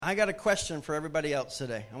I got a question for everybody else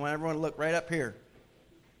today. I want everyone to look right up here.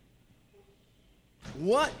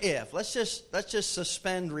 What if, let's just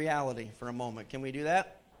suspend reality for a moment. Can we do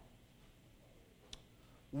that?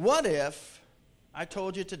 What if I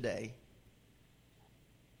told you today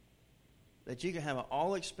that you can have an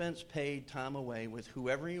all-expense paid time away with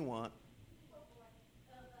whoever you want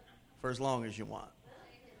for as long as you want?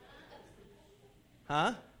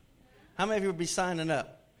 Huh? How many of you would be signing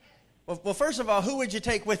up? Well, first of all, who would you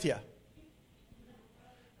take with you?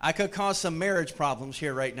 I could cause some marriage problems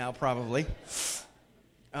here right now, probably.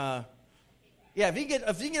 If you get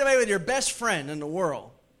away with your best friend in the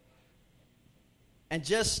world and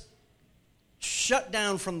just shut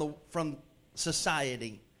down from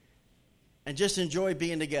society and just enjoy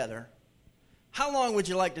being together, how long would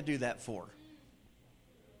you like to do that for?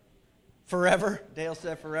 Forever? Dale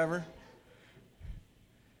said forever.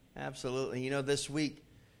 Absolutely. You know, this week,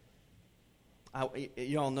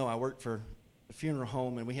 you all know I work for a funeral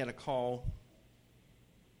home, and we had a call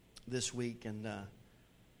this week, and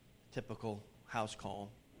typical house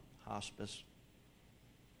call, hospice.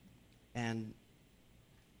 And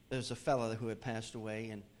there's a fellow who had passed away,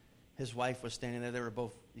 and his wife was standing there. They were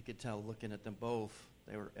both, you could tell, looking at them both.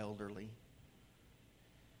 They were elderly.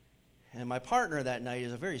 And my partner that night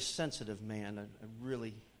is a very sensitive man. I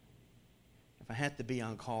really, if I had to be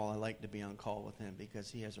on call, I like to be on call with him because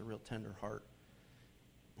he has a real tender heart.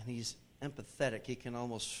 And he's empathetic. He can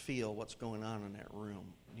almost feel what's going on in that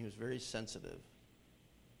room. And he was very sensitive.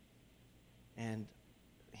 And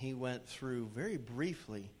he went through very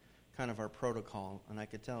briefly kind of our protocol. And I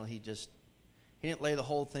could tell he didn't lay the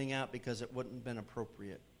whole thing out because it wouldn't have been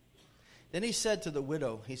appropriate. Then he said to the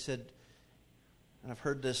widow, he said, and I've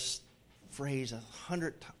heard this phrase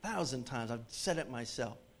 100,000 times. I've said it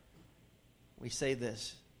myself. We say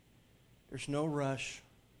this: there's no rush.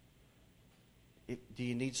 Do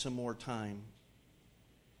you need some more time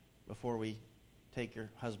before we take your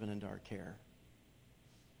husband into our care?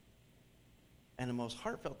 And the most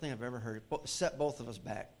heartfelt thing I've ever heard set both of us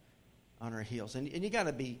back on our heels. And you got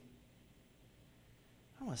to be,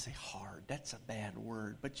 I don't want to say hard. That's a bad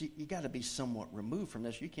word. But you got to be somewhat removed from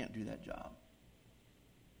this. You can't do that job.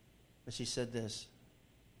 But she said this: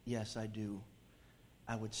 yes, I do.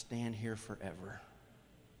 I would stand here forever.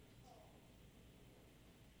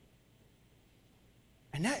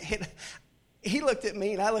 And that hit, he looked at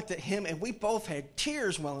me and I looked at him, and we both had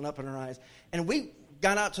tears welling up in our eyes. And we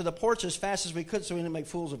got out to the porch as fast as we could so we didn't make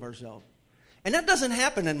fools of ourselves. And that doesn't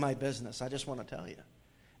happen in my business, I just want to tell you.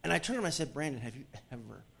 And I turned to him and I said, Brandon, have you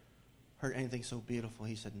ever heard anything so beautiful?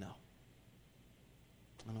 He said, no.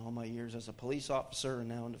 In all my years as a police officer and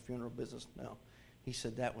now in the funeral business, no. He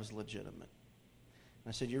said, that was legitimate. And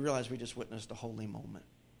I said, you realize we just witnessed a holy moment.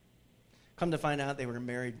 Come to find out they were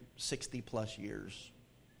married 60 plus years.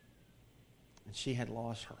 And she had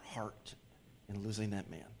lost her heart in losing that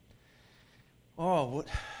man. Oh, what?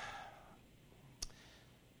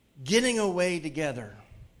 Getting away together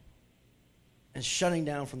and shutting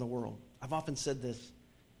down from the world. I've often said this,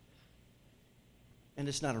 and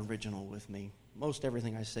it's not original with me. Most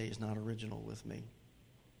everything I say is not original with me.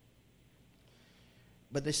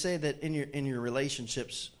 But they say that in your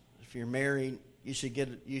relationships, if you're married, you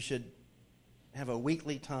should have a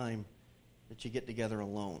weekly time that you get together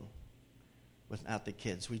alone without the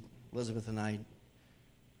kids. Elizabeth and I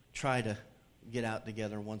try to get out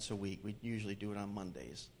together once a week. We usually do it on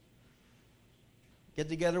Mondays. Get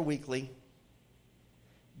together weekly.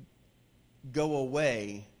 Go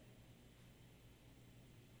away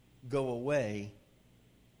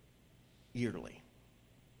yearly.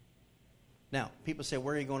 Now, people say,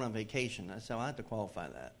 where are you going on vacation? I say, well, I have to qualify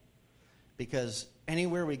that. Because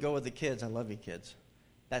anywhere we go with the kids, I love you kids,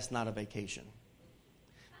 that's not a vacation.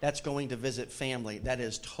 That's going to visit family. That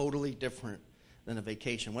is totally different than a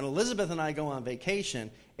vacation. When Elizabeth and I go on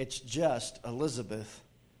vacation, it's just Elizabeth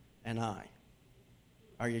and I.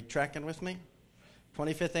 Are you tracking with me?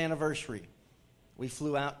 25th anniversary. We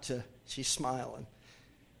flew out to, she's smiling.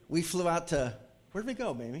 We flew out to, where did we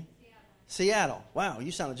go, baby? Seattle. Wow,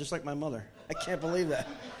 you sounded just like my mother. I can't believe that.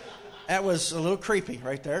 That was a little creepy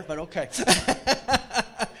right there, but okay.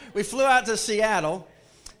 We flew out to Seattle,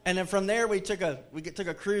 and then from there we took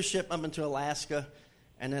a cruise ship up into Alaska,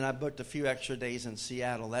 and then I booked a few extra days in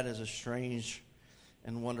Seattle. That is a strange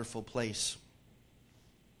and wonderful place.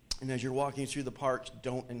 And as you're walking through the parks,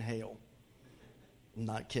 don't inhale. I'm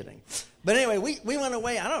not kidding. But anyway, we went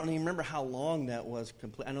away. I don't even remember how long that was.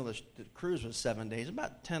 I know the cruise was 7 days.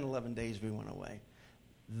 About 10, 11 days we went away.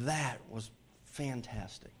 That was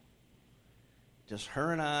fantastic. Just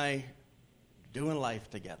her and I doing life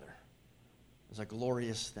together. It was a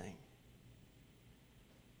glorious thing.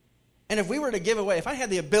 And if we were to give away, if I had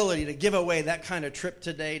the ability to give away that kind of trip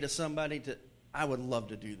today to somebody, I would love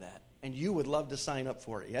to do that. And you would love to sign up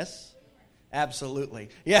for it, yes? Absolutely.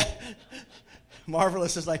 Yeah.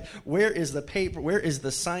 Marvelous is like, where is the paper? Where is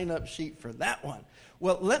the sign-up sheet for that one?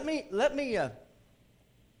 Well, let me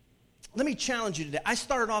challenge you today. I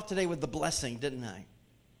started off today with the blessing, didn't I?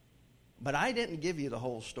 But I didn't give you the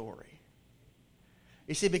whole story.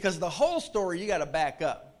 You see, because the whole story, you got to back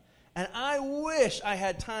up. And I wish I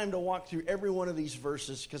had time to walk through every one of these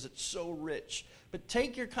verses because it's so rich. But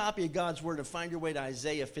take your copy of God's Word and find your way to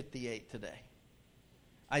Isaiah 58 today.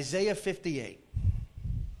 Isaiah 58.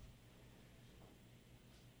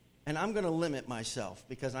 And I'm going to limit myself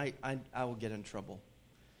because I will get in trouble.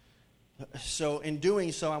 So in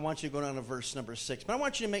doing so, I want you to go down to verse number 6. But I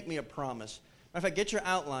want you to make me a promise. Matter of fact, get your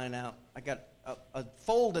outline out. I got a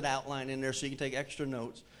folded outline in there so you can take extra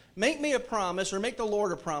notes. Make me a promise, or make the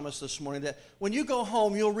Lord a promise this morning, that when you go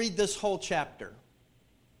home, you'll read this whole chapter.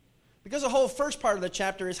 Because the whole first part of the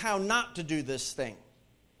chapter is how not to do this thing.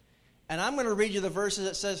 And I'm going to read you the verses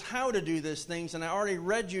that says how to do these things, and I already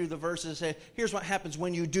read you the verses that say, here's what happens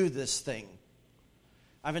when you do this thing.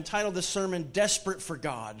 I've entitled this sermon, Desperate for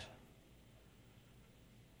God.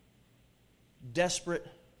 Desperate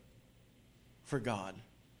for God.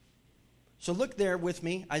 So look there with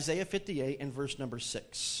me, Isaiah 58 and verse number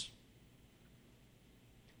 6.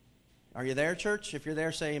 Are you there, church? If you're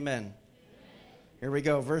there, say amen. Amen. Here we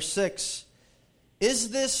go, verse 6. Is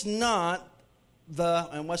this not the,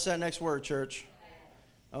 and what's that next word, church?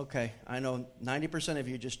 Okay, I know 90% of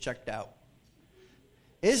you just checked out.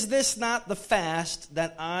 Is this not the fast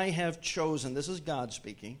that I have chosen? This is God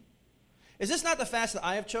speaking. Is this not the fast that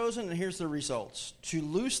I have chosen? And here's the results. To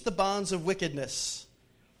loose the bonds of wickedness,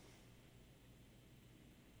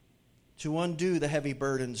 to undo the heavy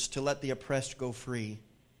burdens, to let the oppressed go free,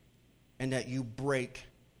 and that you break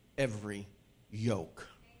every yoke.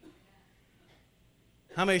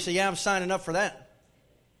 How many say, yeah, I'm signing up for that?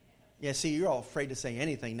 Yeah, see, you're all afraid to say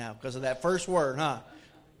anything now because of that first word, huh?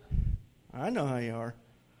 I know how you are.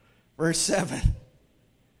 Verse 7.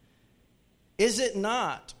 Is it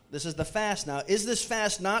not, this is the fast now, is this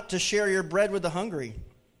fast not to share your bread with the hungry,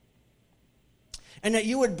 and that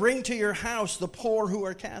you would bring to your house the poor who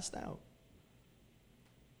are cast out?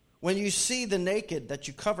 When you see the naked, that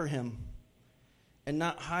you cover him, and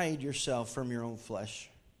not hide yourself from your own flesh.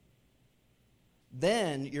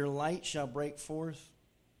 Then your light shall break forth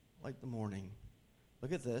like the morning.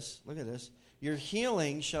 Look at this. Look at this. Your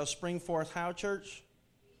healing shall spring forth how, church?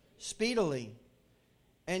 Speedily.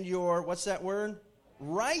 And your, what's that word?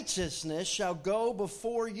 Righteousness shall go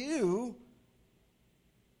before you.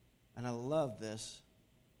 And I love this.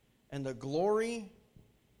 And the glory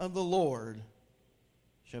of the Lord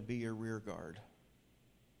shall be your rear guard.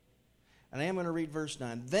 And I am going to read verse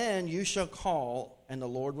 9. Then you shall call, and the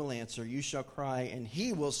Lord will answer. You shall cry, and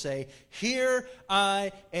he will say, here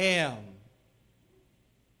I am.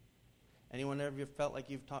 Anyone ever felt like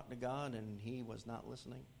you've talked to God and he was not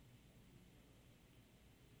listening?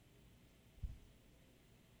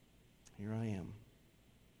 Here I am.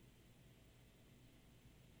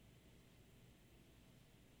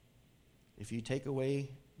 If you take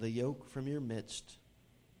away the yoke from your midst,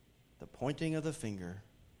 the pointing of the finger,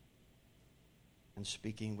 and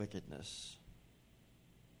speaking wickedness.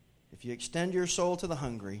 If you extend your soul to the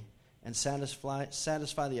hungry and satisfy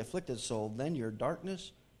the afflicted soul, then your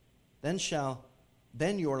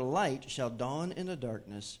light shall dawn in the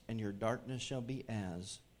darkness, and your darkness shall be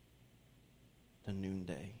as the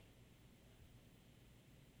noonday.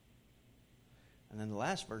 And then the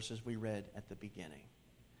last verses we read at the beginning.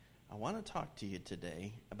 I want to talk to you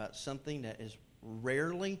today about something that is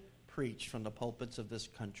rarely preached from the pulpits of this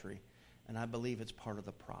country. And I believe it's part of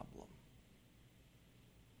the problem.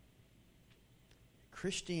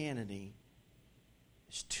 Christianity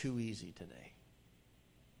is too easy today.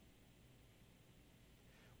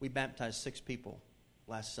 We baptized 6 people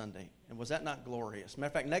last Sunday. And was that not glorious? Matter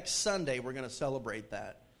of fact, next Sunday we're going to celebrate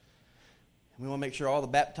that. And we want to make sure all the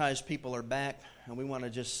baptized people are back. And we want to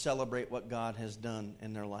just celebrate what God has done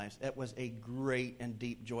in their lives. It was a great and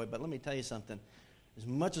deep joy. But let me tell you something. As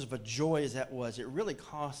much of a joy as that was, it really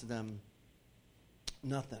cost them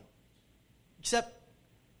nothing. Except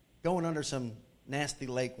going under some nasty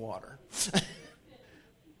lake water.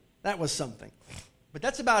 That was something. But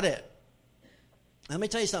that's about it. Let me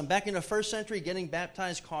tell you something. Back in the first century, getting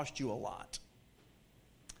baptized cost you a lot.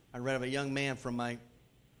 I read of a young man from my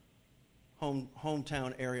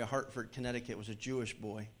hometown area, Hartford, Connecticut. Was a Jewish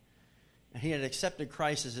boy. And he had accepted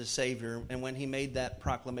Christ as his Savior. And when he made that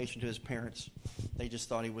proclamation to his parents, they just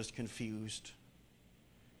thought he was confused.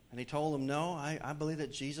 And he told them, no, I believe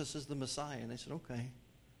that Jesus is the Messiah. And they said, okay.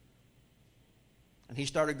 And he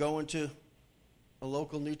started going to a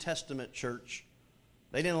local New Testament church.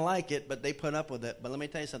 They didn't like it, but they put up with it. But let me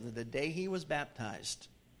tell you something. The day he was baptized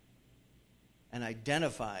and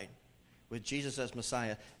identified with Jesus as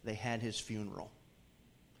Messiah, they had his funeral.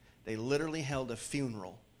 They literally held a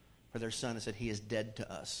funeral for their son and said, he is dead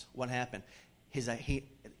to us. What happened?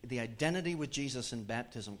 The identity with Jesus in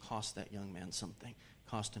baptism cost that young man something.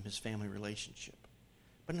 Cost him his family relationship.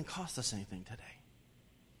 But it didn't cost us anything today.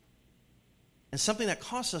 And something that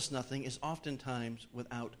costs us nothing is oftentimes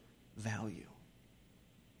without value.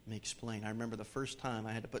 Let me explain. I remember the first time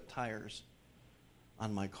I had to put tires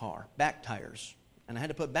on my car, back tires. And I had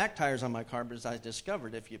to put back tires on my car because I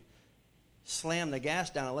discovered if you slam the gas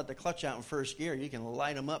down and let the clutch out in first gear, you can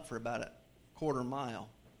light them up for about a quarter mile.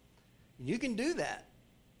 You can do that,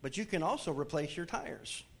 but you can also replace your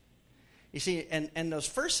tires. You see, and those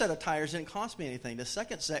first set of tires didn't cost me anything. The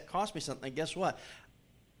second set cost me something. Guess what?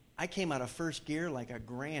 I came out of first gear like a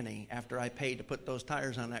granny after I paid to put those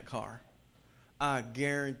tires on that car. I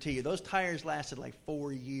guarantee you, those tires lasted like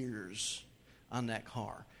 4 years on that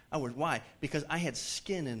car. Why? Because I had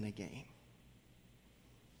skin in the game.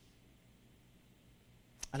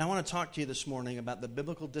 And I want to talk to you this morning about the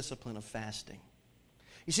biblical discipline of fasting.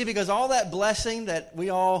 You see, because all that blessing that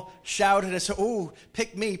we all shouted and said, oh,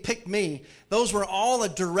 pick me, those were all a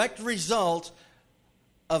direct result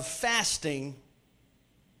of fasting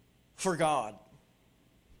for God.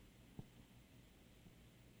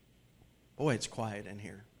 Boy, it's quiet in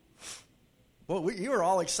here. Boy, you were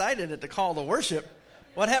all excited at the call to worship.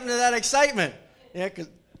 What happened to that excitement? Yeah,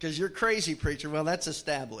 because you're crazy, preacher. Well, that's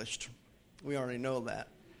established. We already know that.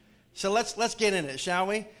 So let's get in it, shall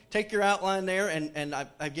we? Take your outline there, and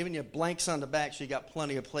I've given you blanks on the back, so you got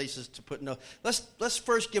plenty of places to put notes. Let's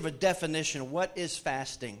first give a definition. What is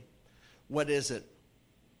fasting? What is it?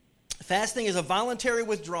 Fasting is a voluntary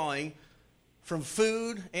withdrawing from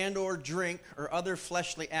food and or drink or other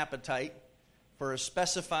fleshly appetite for a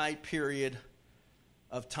specified period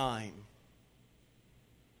of time.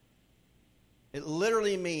 It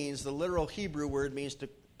literally means, the literal Hebrew word means to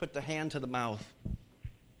put the hand to the mouth,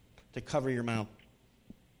 to cover your mouth,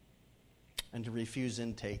 and to refuse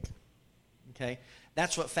intake. Okay?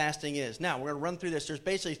 That's what fasting is. Now, we're going to run through this. There's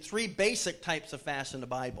basically 3 basic types of fast in the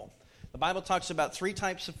Bible. The Bible talks about 3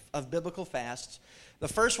 types of biblical fasts. The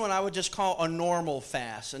first one I would just call a normal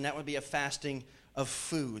fast, and that would be a fasting of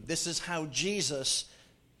food. This is how Jesus,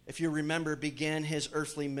 if you remember, began his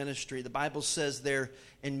earthly ministry. The Bible says there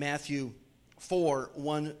in Matthew 4,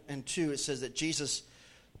 1 and 2, it says that Jesus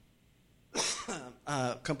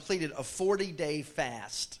completed a 40-day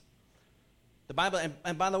fast. The Bible,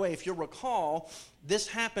 and by the way, if you'll recall, this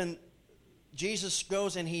happened, Jesus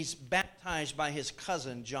goes and he's baptized by his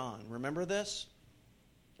cousin John. Remember this?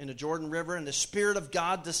 In the Jordan River, and the Spirit of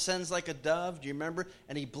God descends like a dove. Do you remember?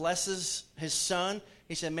 And he blesses his son.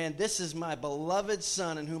 He said, man, this is my beloved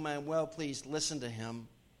son in whom I am well pleased. Listen to him.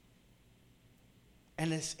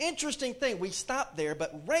 And this interesting thing, we stop there,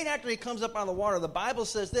 but right after he comes up out of the water, the Bible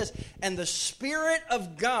says this, and the Spirit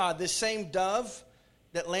of God, this same dove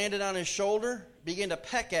that landed on his shoulder, began to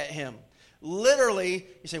peck at him. Literally,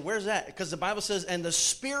 you say, where's that? Because the Bible says, and the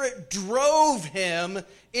Spirit drove him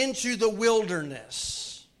into the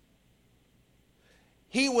wilderness.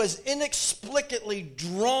 He was inexplicably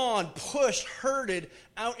drawn, pushed, herded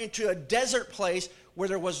out into a desert place where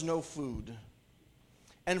there was no food.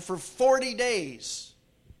 And for 40 days,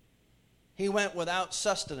 he went without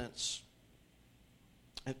sustenance.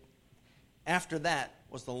 And after that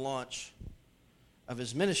was the launch of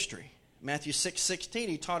his ministry. Matthew 6:16,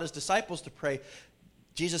 he taught his disciples to pray.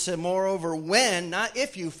 Jesus said, moreover, when, not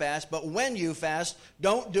if you fast, but when you fast,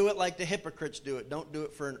 don't do it like the hypocrites do it. Don't do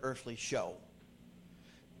it for an earthly show.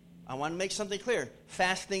 I want to make something clear.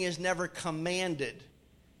 Fasting is never commanded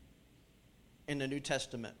in the New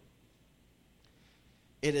Testament.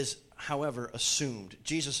 It is, however, assumed.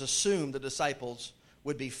 Jesus assumed the disciples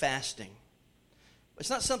would be fasting.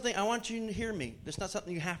 It's not something, I want you to hear me, it's not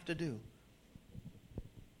something you have to do.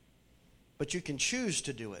 But you can choose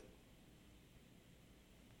to do it.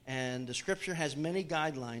 And the Scripture has many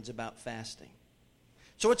guidelines about fasting.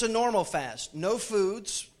 So it's a normal fast. No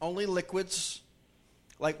foods, only liquids.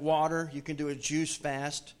 Like water, you can do a juice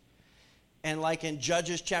fast. And like in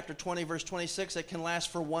Judges chapter 20, verse 26, it can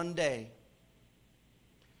last for 1 day.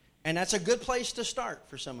 And that's a good place to start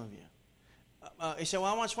for some of you. You say,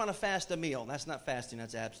 well, I just want to fast a meal. That's not fasting,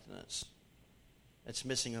 that's abstinence. That's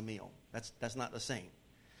missing a meal. That's not the same.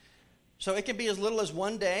 So it can be as little as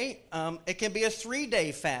 1 day. It can be a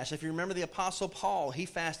 3-day fast. If you remember the Apostle Paul, he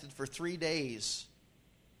fasted for 3 days.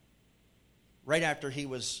 right after he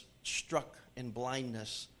was struck in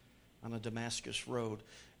blindness on a Damascus road.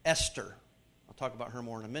 Esther, I'll talk about her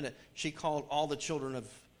more in a minute, she called all the children of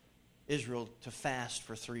Israel to fast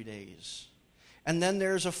for 3 days. And then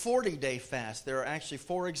there's a 40-day fast. There are actually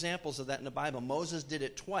 4 examples of that in the Bible. Moses did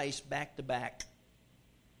it twice, back to back.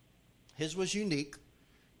 His was unique.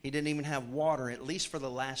 He didn't even have water, at least for the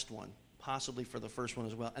last one, possibly for the first one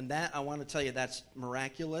as well. And that, I want to tell you, that's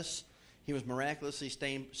miraculous. He was miraculously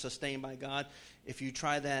sustained by God. If you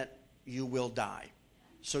try that, you will die.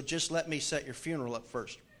 So just let me set your funeral up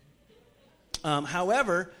first.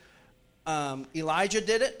 However, Elijah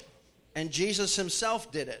did it, and Jesus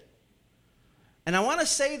himself did it. And I want to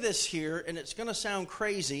say this here, and it's going to sound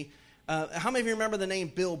crazy. How many of you remember the name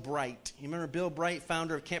Bill Bright? You remember Bill Bright,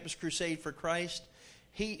 founder of Campus Crusade for Christ?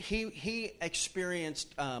 He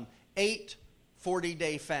experienced 8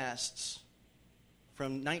 40-day fasts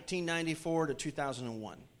from 1994 to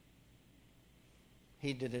 2001.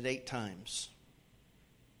 He did it 8 times.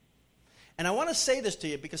 And I want to say this to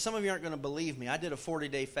you because some of you aren't going to believe me. I did a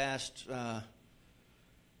 40-day fast, I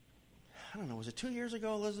don't know, was it 2 years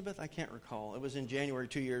ago, Elizabeth? I can't recall. It was in January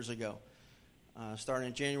 2 years ago. Started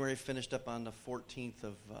in January, finished up on the 14th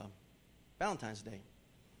of Valentine's Day.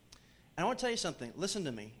 And I want to tell you something. Listen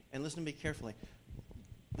to me, and listen to me carefully.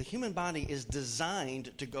 The human body is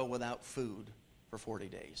designed to go without food for 40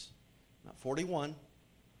 days. Not 41,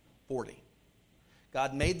 40.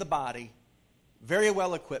 God made the body very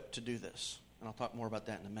well equipped to do this. And I'll talk more about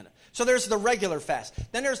that in a minute. So there's the regular fast.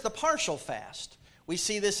 Then there's the partial fast. We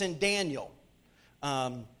see this in Daniel.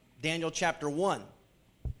 Daniel chapter 1.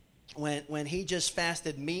 When he just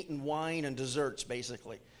fasted meat and wine and desserts,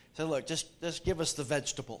 basically. So look, just give us the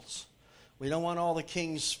vegetables. We don't want all the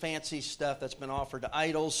king's fancy stuff that's been offered to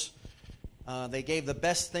idols. They gave the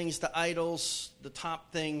best things to idols, the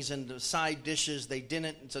top things, and the side dishes. They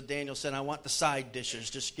didn't. And so Daniel said, I want the side dishes.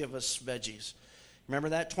 Just give us veggies. Remember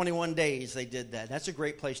that? 21 days they did that. That's a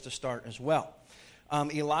great place to start as well.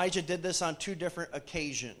 Elijah did this on 2 different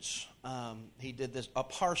occasions. He did this, a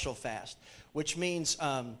partial fast, which means,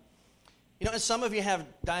 and some of you have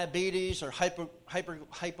diabetes or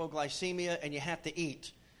hypoglycemia and you have to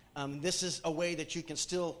eat. This is a way that you can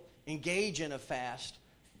still engage in a fast,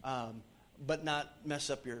 but not mess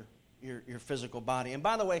up your physical body. And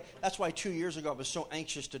by the way, that's why 2 years ago I was so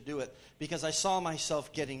anxious to do it, because I saw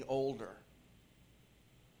myself getting older.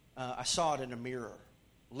 I saw it in a mirror.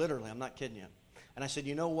 Literally, I'm not kidding you. And I said,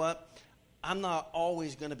 you know what? I'm not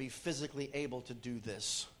always going to be physically able to do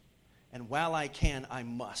this. And while I can, I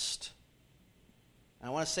must. And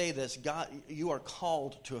I want to say this. God, you are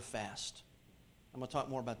called to a fast. I'm going to talk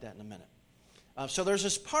more about that in a minute. So there's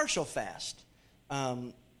this partial fast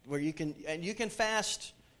where you can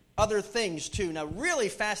fast other things too. Now, really,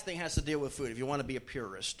 fasting has to deal with food. If you want to be a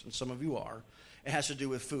purist, and some of you are, it has to do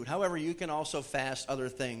with food. However, you can also fast other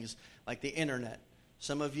things like the internet.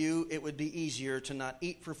 Some of you, it would be easier to not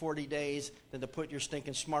eat for 40 days than to put your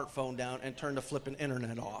stinking smartphone down and turn the flipping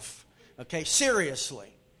internet off. Okay,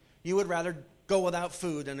 seriously. You would rather go without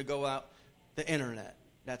food than to go without the internet.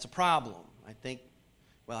 That's a problem. I think,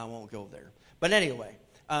 well, I won't go there. But anyway,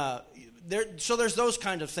 so there's those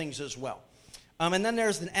kind of things as well. And then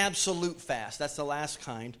there's an absolute fast. That's the last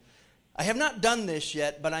kind. I have not done this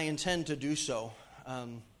yet, but I intend to do so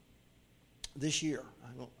this year.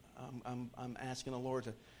 I'm asking the Lord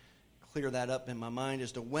to clear that up in my mind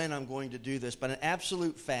as to when I'm going to do this. But an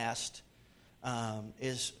absolute fast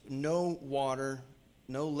is no water,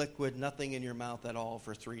 no liquid, nothing in your mouth at all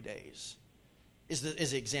for 3 days. Is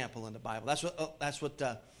the example in the Bible. That's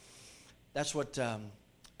what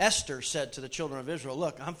Esther said to the children of Israel.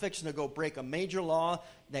 Look, I'm fixing to go break a major law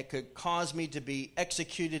that could cause me to be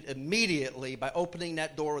executed immediately by opening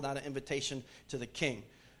that door without an invitation to the king.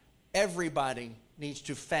 Everybody needs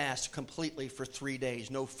to fast completely for 3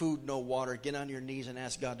 days. No food, no water. Get on your knees and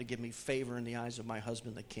ask God to give me favor in the eyes of my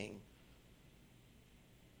husband, the king.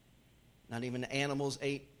 Not even the animals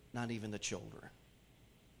ate, not even the children.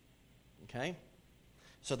 Okay?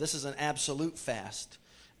 So this is an absolute fast.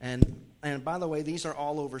 And by the way, these are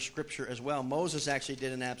all over Scripture as well. Moses actually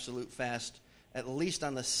did an absolute fast at least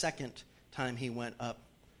on the second time he went up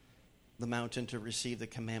the mountain to receive the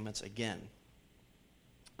commandments again.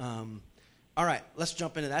 All right, let's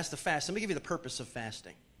jump into that. That's the fast. Let me give you the purpose of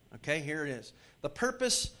fasting. Okay, here it is. The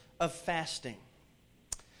purpose of fasting.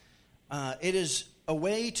 It is a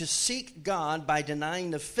way to seek God by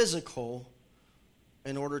denying the physical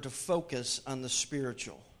in order to focus on the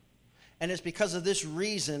spiritual. And it's because of this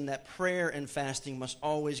reason that prayer and fasting must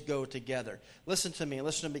always go together. Listen to me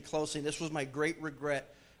closely. This was my great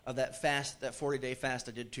regret of that 40-day fast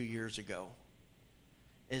I did 2 years ago.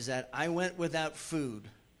 is that I went without food,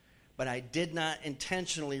 but I did not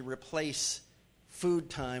intentionally replace food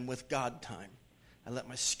time with God time. I let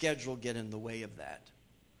my schedule get in the way of that.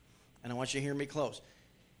 And I want you to hear me close.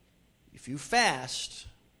 If you fast,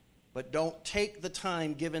 but don't take the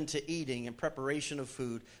time given to eating and preparation of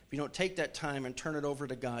food, if you don't take that time and turn it over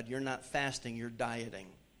to God, you're not fasting, you're dieting.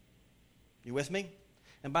 You with me?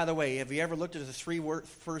 And by the way, have you ever looked at the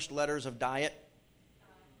first letters of diet?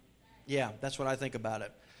 Yeah, that's what I think about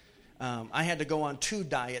it. I had to go on 2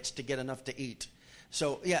 diets to get enough to eat.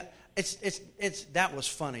 So, yeah, that was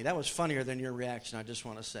funny. That was funnier than your reaction, I just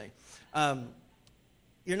want to say.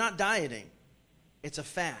 You're not dieting. It's a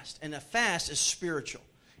fast. And a fast is spiritual.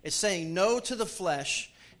 It's saying no to the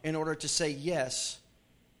flesh in order to say yes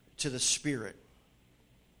to the Spirit.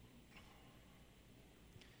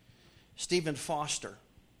 Stephen Foster,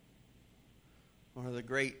 one of the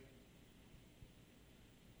great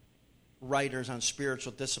writers on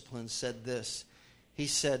spiritual disciplines, said this. He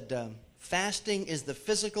said, fasting is the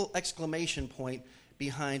physical exclamation point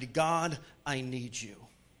behind God, I need you.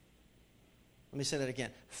 Let me say that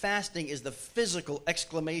again. Fasting is the physical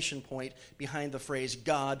exclamation point behind the phrase,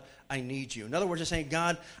 God, I need you. In other words, it's saying,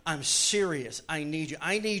 God, I'm serious. I need you.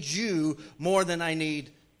 I need you more than I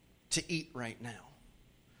need to eat right now.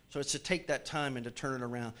 So it's to take that time and to turn it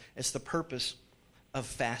around. It's the purpose of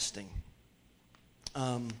fasting.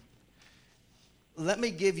 Let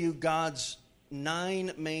me give you God's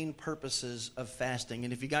 9 main purposes of fasting.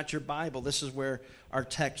 And if you got your Bible, this is where our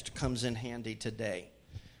text comes in handy today.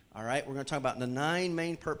 All right, we're going to talk about the 9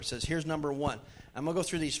 main purposes. Here's number 1. I'm going to go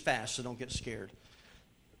through these fast, so don't get scared.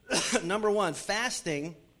 Number 1,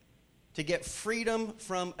 fasting to get freedom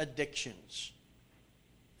from addictions.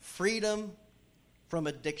 Freedom from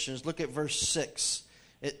addictions. Look at verse 6.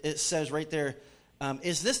 It says right there,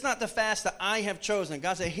 is this not the fast that I have chosen?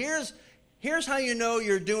 God said, here's how you know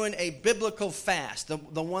you're doing a biblical fast,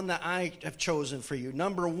 the one that I have chosen for you.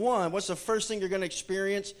 Number 1, what's the first thing you're going to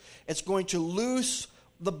experience? It's going to loose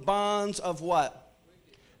the bonds of what?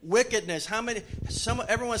 Wickedness.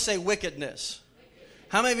 Everyone say wickedness.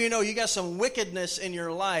 How many of you know you got some wickedness in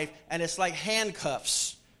your life and it's like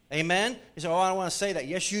handcuffs? Amen? You say, I don't want to say that.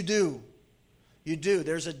 Yes, you do. You do.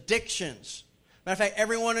 There's addictions. Matter of fact,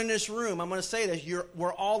 everyone in this room, I'm going to say this,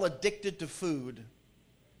 we're all addicted to food.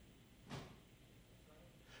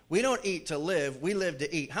 We don't eat to live. We live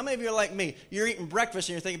to eat. How many of you are like me? You're eating breakfast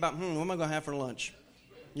and you're thinking about, what am I going to have for lunch?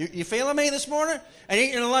 You feeling me this morning? And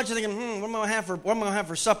eating your lunch and thinking, what am I going to have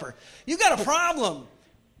for supper? You got a problem.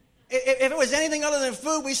 If it was anything other than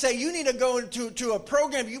food, we say you need to go to a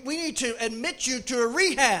program. We need to admit you to a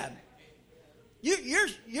rehab.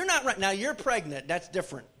 You're not right now. You're pregnant. That's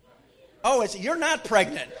different. Oh, you're not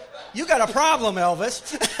pregnant. You got a problem,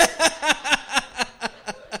 Elvis.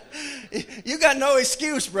 You got no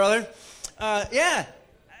excuse, brother. Yeah.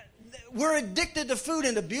 We're addicted to food,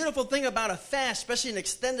 and the beautiful thing about a fast, especially an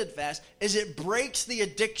extended fast, is it breaks the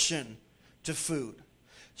addiction to food.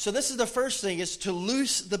 So this is the first thing, is to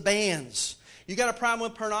loose the bands. You got a problem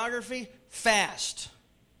with pornography? Fast.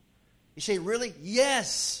 You say, really?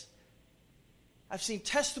 Yes. I've seen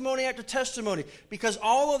testimony after testimony, because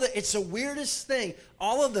it's the weirdest thing.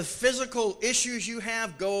 All of the physical issues you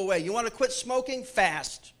have go away. You want to quit smoking?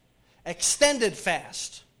 Fast. Extended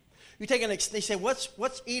fast. You take they say,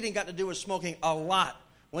 what's eating got to do with smoking? A lot.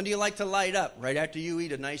 When do you like to light up? Right after you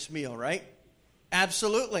eat a nice meal, right?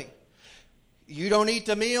 Absolutely. You don't eat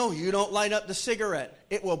the meal, you don't light up the cigarette.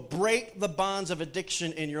 It will break the bonds of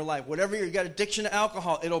addiction in your life. Whatever you got addiction to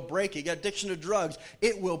alcohol, it'll break it. You got addiction to drugs,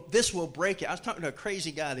 this will break it. I was talking to a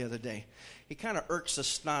crazy guy the other day. He kind of irks the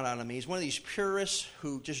snot out of me. He's one of these purists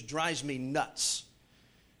who just drives me nuts.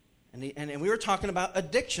 And we were talking about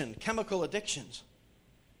addiction, chemical addictions.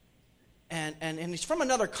 And he's from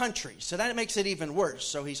another country, so that makes it even worse.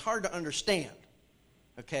 So he's hard to understand,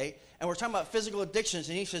 okay? And we're talking about physical addictions,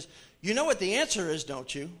 and he says, you know what the answer is,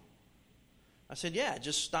 don't you? I said, yeah,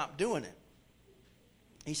 just stop doing it.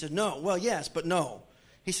 He said, no. Well, yes, but no.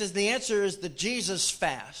 He says, the answer is the Jesus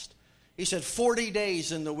fast. He said, 40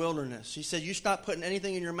 days in the wilderness. He said, you stop putting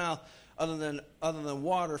anything in your mouth other than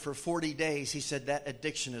water for 40 days. He said, that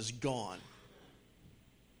addiction is gone.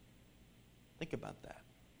 Think about that.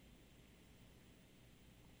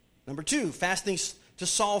 Number 2, fasting to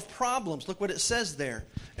solve problems. Look what it says there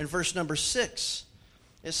in verse number 6.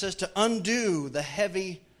 It says to undo the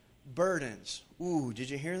heavy burdens. Ooh, did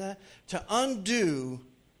you hear that? To undo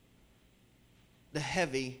the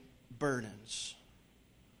heavy burdens.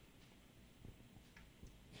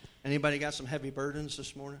 Anybody got some heavy burdens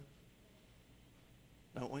this morning?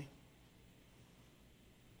 Don't we?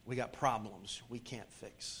 We got problems we can't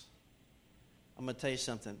fix. I'm going to tell you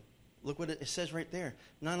something. Look what it says right there.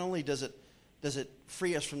 Not only does it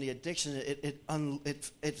free us from the addiction,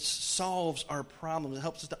 it solves our problems. It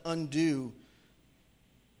helps us to undo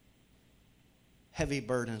heavy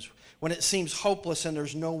burdens. When it seems hopeless and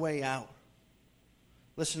there's no way out,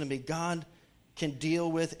 listen to me. God can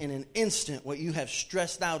deal with in an instant what you have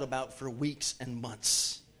stressed out about for weeks and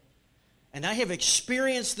months. And I have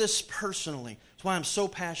experienced this personally. That's why I'm so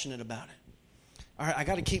passionate about it. All right, I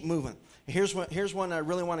got to keep moving. Here's one I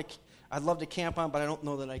really want to. I'd love to camp on, but I don't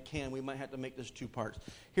know that I can. We might have to make this 2 parts.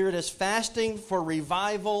 Here it is: fasting for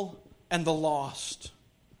revival and the lost.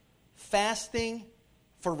 Fasting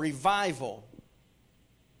for revival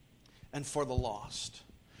and for the lost.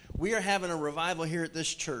 We are having a revival here at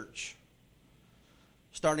this church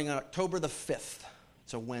starting on October the 5th.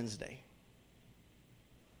 It's a Wednesday.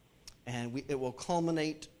 And it will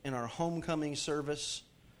culminate in our homecoming service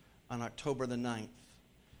on October the 9th.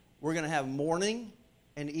 We're going to have morning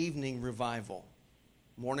and evening revival.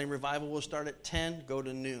 Morning revival will start at 10, go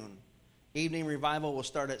to noon. Evening revival will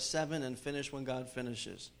start at 7 and finish when God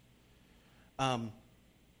finishes. And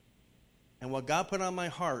what God put on my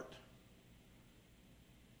heart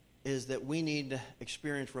is that we need to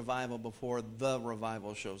experience revival before the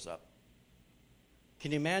revival shows up.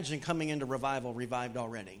 Can you imagine coming into revival revived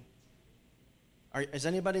already? Is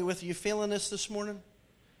anybody with you feeling this morning?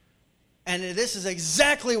 And this is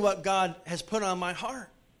exactly what God has put on my heart.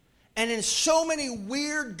 And in so many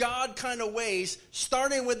weird God kind of ways,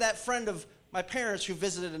 starting with that friend of my parents who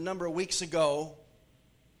visited a number of weeks ago,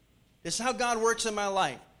 this is how God works in my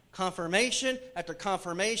life. Confirmation after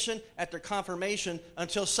confirmation after confirmation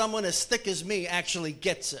until someone as thick as me actually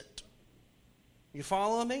gets it. You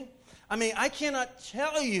follow me? I mean, I cannot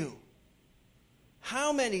tell you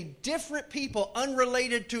how many different people,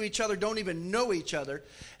 unrelated to each other, don't even know each other,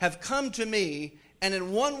 have come to me and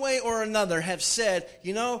in one way or another have said,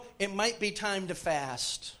 you know, it might be time to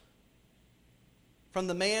fast. From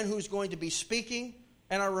the man who's going to be speaking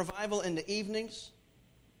at our revival in the evenings,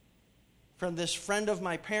 from this friend of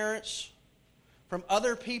my parents, from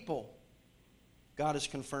other people, God has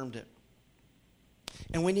confirmed it.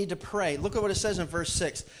 And we need to pray. Look at what it says in verse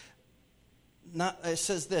 6. It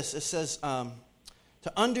says this. It says,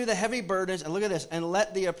 to undo the heavy burdens, and look at this, and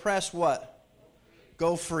let the oppressed what?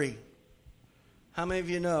 Go free. How many of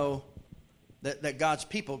you know that God's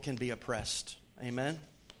people can be oppressed? Amen?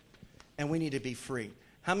 And we need to be free.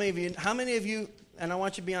 How many of you, and I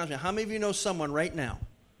want you to be honest with me, how many of you know someone right now,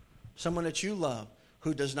 someone that you love,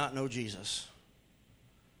 who does not know Jesus?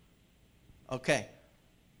 Okay.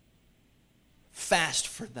 Fast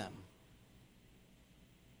for them.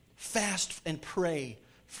 Fast and pray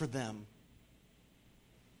for them.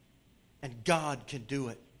 And God can do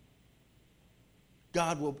it.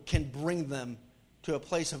 God can bring them to a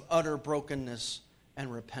place of utter brokenness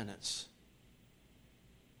and repentance.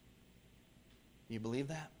 You believe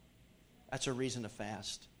that? That's a reason to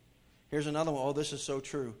fast. Here's another one. Oh, this is so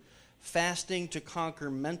true. Fasting to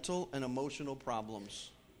conquer mental and emotional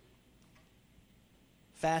problems.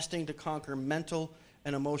 Fasting to conquer mental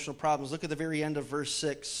and emotional problems. Look at the very end of verse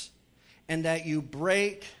 6. And that you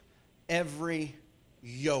break every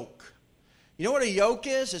yoke. You know what a yoke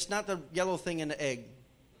is? It's not the yellow thing in the egg.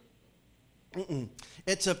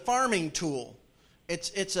 It's a farming tool.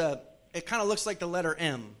 It kind of looks like the letter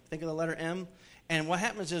M. Think of the letter M. And what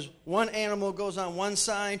happens is one animal goes on one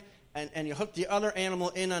side, and you hook the other animal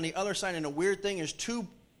in on the other side. And the weird thing is 2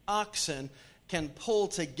 oxen can pull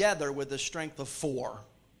together with the strength of 4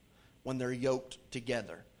 when they're yoked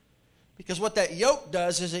together. Because what that yoke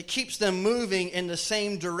does is it keeps them moving in the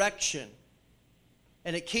same direction.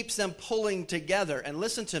 And it keeps them pulling together. And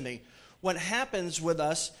listen to me. What happens with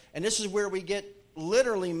us, and this is where we get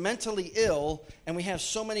literally mentally ill, and we have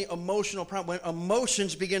so many emotional problems. When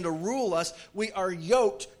emotions begin to rule us, we are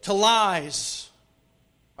yoked to lies.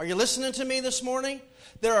 Are you listening to me this morning?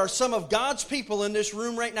 There are some of God's people in this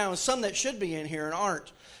room right now, and some that should be in here and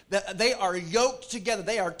aren't. That they are yoked together.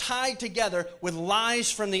 They are tied together with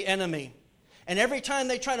lies from the enemy. And every time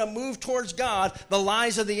they try to move towards God, the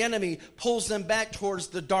lies of the enemy pulls them back towards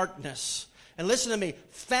the darkness. And listen to me,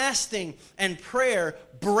 fasting and prayer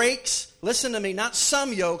breaks, listen to me, not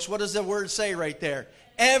some yokes. What does the word say right there?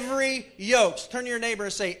 Every yoke. Turn to your neighbor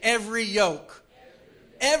and say, every yoke.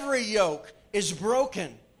 Every yoke is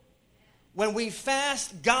broken when we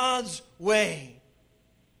fast God's way.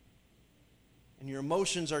 And your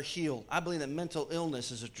emotions are healed. I believe that mental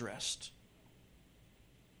illness is addressed.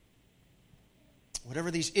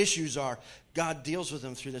 Whatever these issues are, God deals with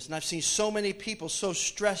them through this. And I've seen so many people so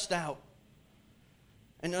stressed out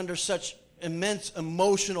and under such immense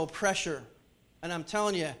emotional pressure. And I'm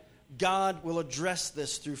telling you, God will address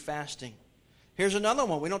this through fasting. Here's another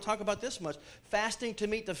one. We don't talk about this much. Fasting to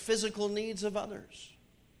meet the physical needs of others.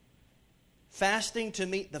 Fasting to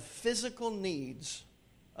meet the physical needs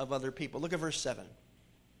of other people. Look at verse 7.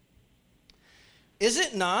 Is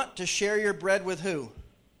it not to share your bread with who?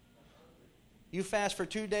 You fast for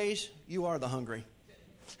 2 days, you are the hungry.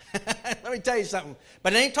 Let me tell you something.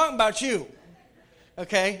 But it ain't talking about you.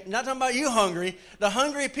 Okay? Not talking about you hungry. The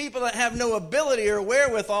hungry people that have no ability or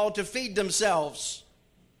wherewithal to feed themselves.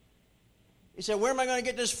 You say, where am I going to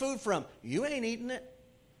get this food from? You ain't eating it.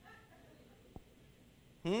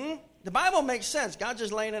 The Bible makes sense. God's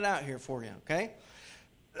just laying it out here for you, okay?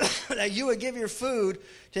 That you would give your food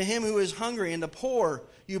to him who is hungry, and the poor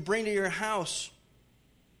you bring to your house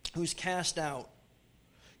who's cast out.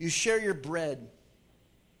 You share your bread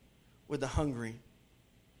with the hungry.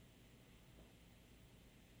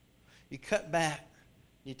 You cut back.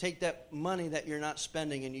 You take that money that you're not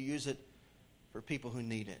spending and you use it for people who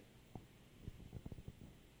need it.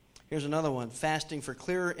 Here's another one. Fasting for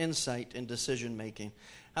clearer insight in decision making.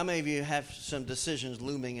 How many of you have some decisions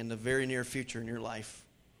looming in the very near future in your life?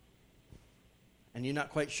 And you're not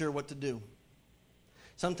quite sure what to do.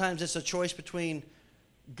 Sometimes it's a choice between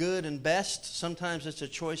good and best. Sometimes it's a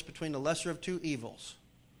choice between the lesser of two evils.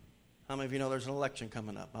 How many of you know there's an election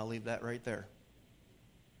coming up? I'll leave that right there.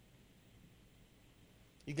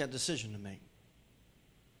 You've got a decision to make.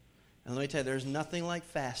 And let me tell you, there's nothing like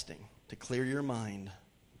fasting to clear your mind,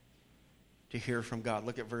 to hear from God.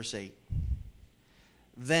 Look at verse 8.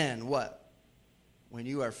 Then what? When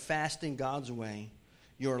you are fasting God's way,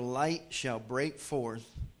 your light shall break forth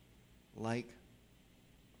like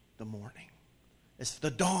the morning. It's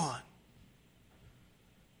the dawn.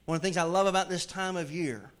 One of the things I love about this time of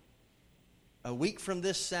year, a week from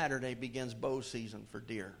this Saturday begins bow season for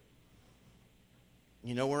deer.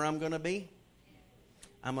 You know where I'm going to be?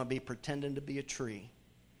 I'm going to be pretending to be a tree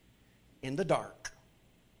in the dark,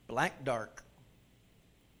 black dark,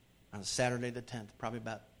 on Saturday the 10th, probably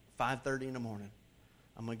about 5:30 in the morning.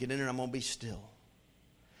 I'm going to get in there and I'm going to be still.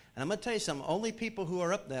 And I'm going to tell you something. Only people who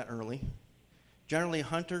are up that early, generally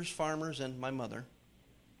hunters, farmers, and my mother,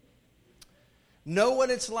 know what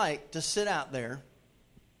it's like to sit out there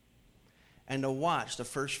and to watch the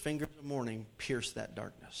first fingers of morning pierce that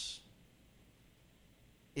darkness.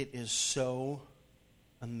 It is so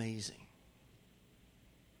amazing.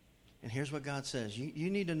 And here's what God says. You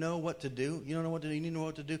need to know what to do. You don't know what to do. You need to know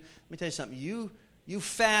what to do. Let me tell you something. You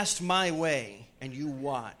fast my way and you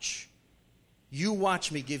watch. You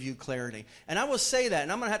watch me give you clarity. And I will say that,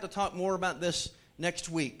 and I'm going to have to talk more about this next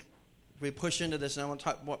week. We push into this, and I want to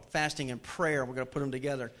talk about fasting and prayer. We're going to put them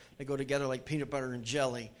together. They go together like peanut butter and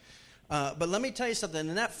jelly. But let me tell you something.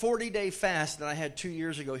 In that 40-day fast that I had 2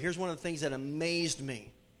 years ago, here's one of the things that amazed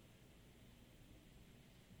me,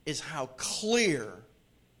 is how clear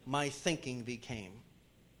my thinking became.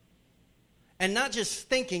 And not just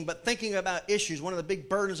thinking, but thinking about issues. One of the big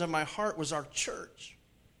burdens of my heart was our church.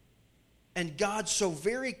 And God so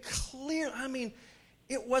very clear. I mean,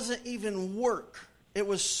 it wasn't even work. It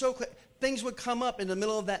was so clear. Things would come up in the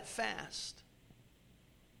middle of that fast.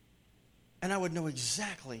 And I would know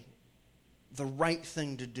exactly the right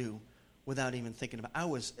thing to do without even thinking about it. I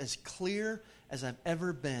was as clear as I've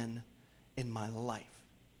ever been in my life.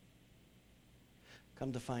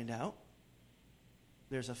 Come to find out,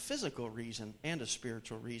 there's a physical reason and a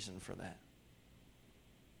spiritual reason for that.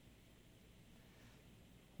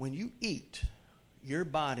 When you eat, your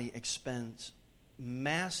body expends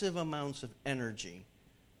massive amounts of energy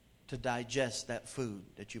to digest that food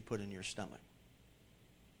that you put in your stomach.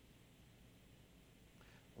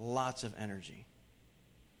 Lots of energy.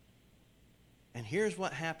 And here's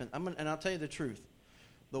what happens. And I'll tell you the truth.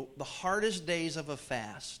 The hardest days of a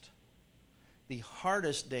fast,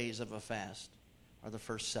 are the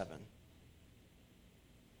first 7.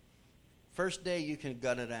 First day, you can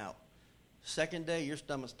gut it out. Second day, your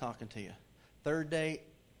stomach's talking to you. Third day,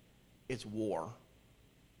 it's war.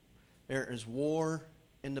 There is war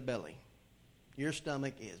in the belly. Your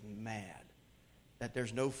stomach is mad that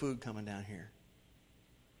there's no food coming down here.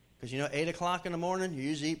 Because 8 o'clock in the morning, you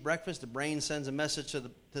usually eat breakfast. The brain sends a message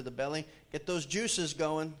to the belly. Get those juices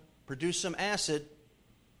going. Produce some acid.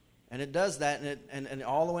 And it does that, and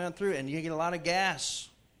all the way on through. And you get a lot of gas.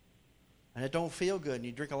 And it don't feel good. And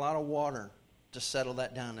you drink a lot of water to settle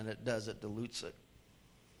that down, and it does. It dilutes it.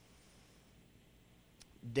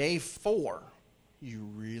 Day 4, you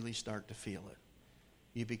really start to feel it.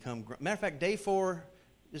 You become... Matter of fact, day 4,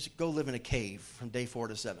 just go live in a cave from day 4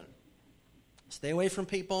 to 7. Stay away from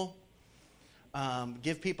people.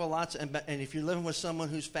 Give people lots... And if you're living with someone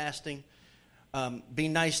who's fasting, be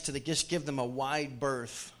nice to just give them a wide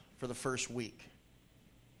berth for the first week.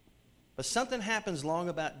 But something happens long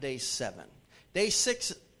about day 7. Day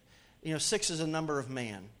 6, 6 is a number of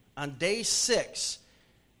man. On day 6,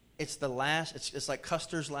 it's the last, it's like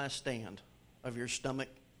Custer's last stand of your stomach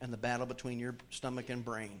and the battle between your stomach and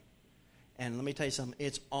brain. And let me tell you something,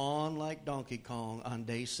 it's on like Donkey Kong on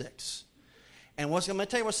day 6. And I'm going to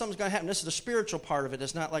tell you what something's going to happen. This is the spiritual part of it.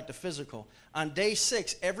 It's not like the physical. On day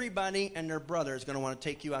 6, everybody and their brother is going to want to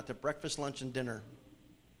take you out to breakfast, lunch, and dinner.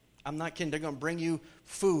 I'm not kidding. They're going to bring you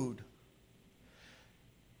food.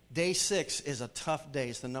 Day 6 is a tough day.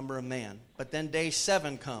 It's the number of man. But then day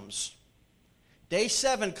 7 comes. Day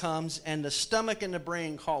 7 comes, and the stomach and the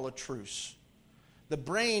brain call a truce. The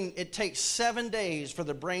brain, it takes 7 days for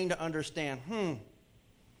the brain to understand,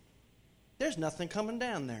 there's nothing coming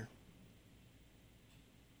down there.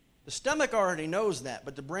 The stomach already knows that,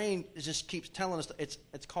 but the brain just keeps telling us.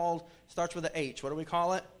 It's called, starts with an H. What do we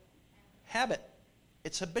call it? Habit.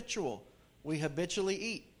 It's habitual. We habitually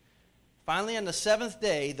eat. Finally, on the 7th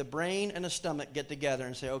day, the brain and the stomach get together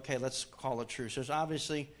and say, okay, let's call a truce. There's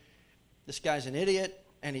obviously, this guy's an idiot,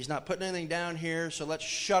 and he's not putting anything down here, so let's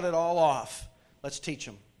shut it all off. Let's teach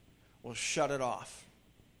him. We'll shut it off.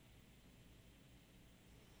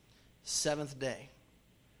 7th day,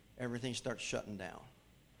 everything starts shutting down.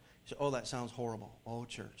 You say, oh, that sounds horrible. Oh,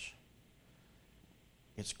 church,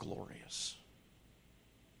 it's glorious.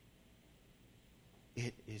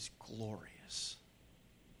 It is glorious.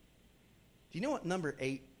 Do you know what number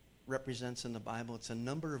 8 represents in the Bible? It's a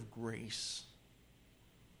number of grace.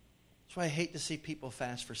 That's why I hate to see people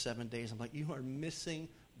fast for 7 days. I'm like, you are missing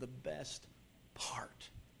the best part.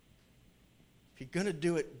 If you're going to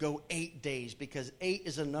do it, go 8 days, because 8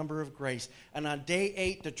 is a number of grace. And on day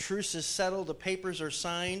 8, the truce is settled, the papers are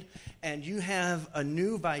signed, and you have a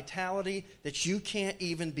new vitality that you can't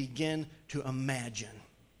even begin to imagine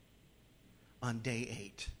on day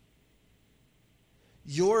 8.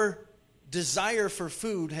 Your desire for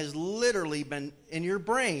food has literally been, in your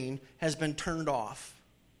brain, has been turned off.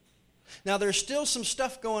 Now, there's still some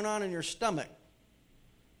stuff going on in your stomach,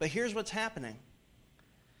 but here's what's happening.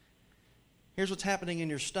 Here's what's happening in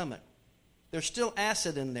your stomach. There's still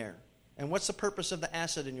acid in there. And what's the purpose of the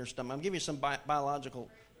acid in your stomach? I'm giving you some biological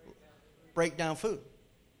breakdown food.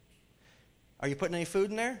 Are you putting any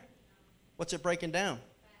food in there? What's it breaking down?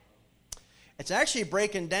 It's actually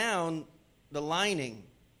breaking down the lining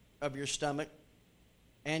of your stomach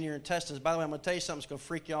and your intestines. By the way, I'm going to tell you something that's going to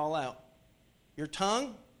freak you all out. Your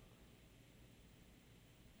tongue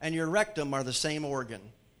and your rectum are the same organ.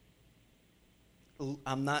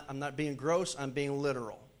 I'm not being gross, I'm being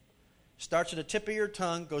literal. Starts at the tip of your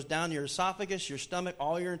tongue, goes down your esophagus, your stomach,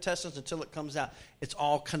 all your intestines until it comes out. It's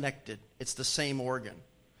all connected. It's the same organ.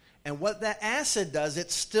 And what that acid does,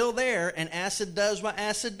 it's still there, and acid does what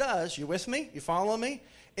acid does. You with me? You follow me?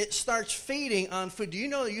 It starts feeding on food. Do you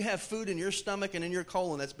know that you have food in your stomach and in your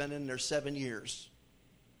colon that's been in there 7 years?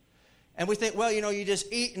 And we think, well, you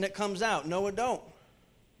just eat and it comes out. No, it don't.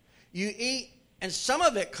 You eat, and some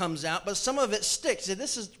of it comes out, but some of it sticks. Say,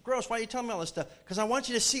 this is gross. Why are you telling me all this stuff? Because I want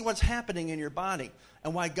you to see what's happening in your body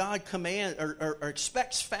and why God commands or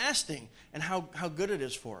expects fasting and how good it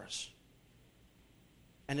is for us.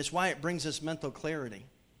 And it's why it brings us mental clarity.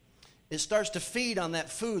 It starts to feed on that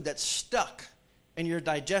food that's stuck in your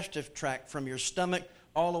digestive tract from your stomach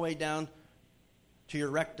all the way down to your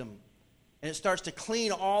rectum. And it starts to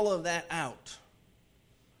clean all of that out.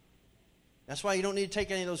 That's why you don't need to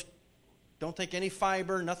take any of those. Don't take any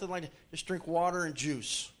fiber, nothing like that. Just drink water and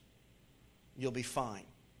juice. You'll be fine.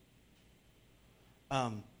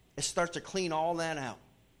 It starts to clean all that out.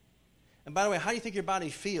 And by the way, how do you think your body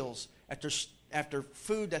feels after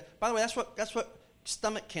food? By the way, that's what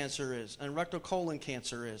stomach cancer is and rectal colon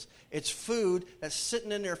cancer is. It's food that's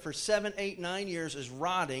sitting in there for 7, 8, 9 years, is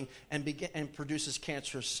rotting and produces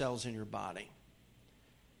cancerous cells in your body.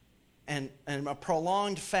 And a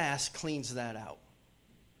prolonged fast cleans that out.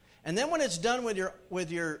 And then when it's done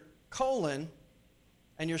with your colon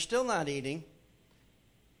and you're still not eating,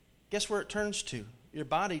 guess where it turns to? Your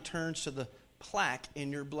body turns to the plaque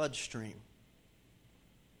in your bloodstream.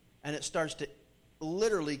 And it starts to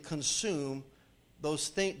literally consume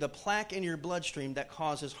the plaque in your bloodstream that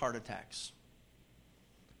causes heart attacks.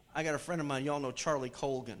 I got a friend of mine, y'all know Charlie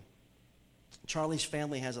Colgan. Charlie's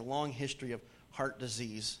family has a long history of heart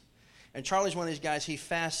disease. And Charlie's one of these guys, he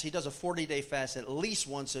fasts, he does a 40-day fast at least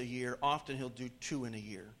once a year. Often he'll do 2 in a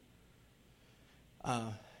year.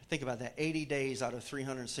 Think about that, 80 days out of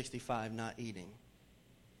 365 not eating.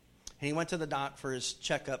 And he went to the doc for his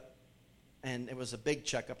checkup, and it was a big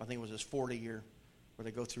checkup. I think it was his 40 year where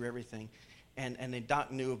they go through everything. And the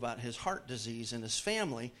doc knew about his heart disease and his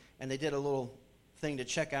family, and they did a little thing to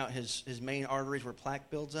check out his main arteries where plaque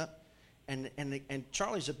builds up. And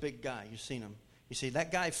Charlie's a big guy. You've seen him. You see,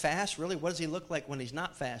 that guy fast? Really? What does he look like when he's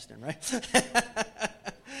not fasting, right?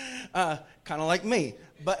 Kind of like me.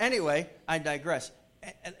 But anyway, I digress.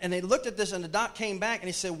 And they looked at this, and the doc came back, and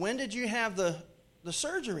he said, when did you have the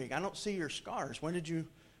surgery? I don't see your scars. When did you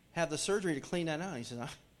have the surgery to clean that out? He said, I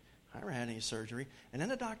never had any surgery. And then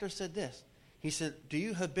the doctor said this. He said, do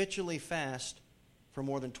you habitually fast for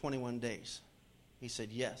more than 21 days? He said,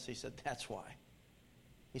 yes. He said, that's why.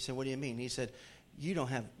 He said, what do you mean? He said, you don't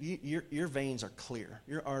have, your veins are clear.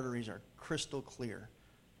 Your arteries are crystal clear.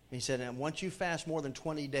 He said, and once you fast more than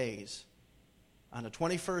 20 days, on the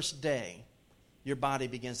 21st day, your body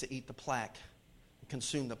begins to eat the plaque,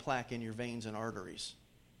 consume the plaque in your veins and arteries.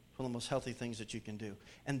 It's one of the most healthy things that you can do.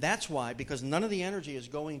 And that's why, because none of the energy is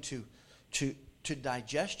going to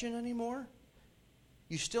digestion anymore,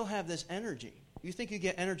 you still have this energy. You think you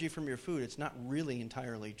get energy from your food. It's not really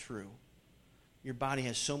entirely true. Your body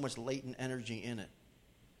has so much latent energy in it.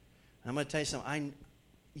 And I'm going to tell you something.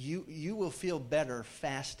 You will feel better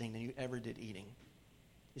fasting than you ever did eating.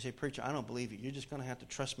 You say, preacher, I don't believe you. You're just going to have to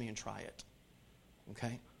trust me and try it.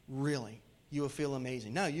 Okay? Really. You will feel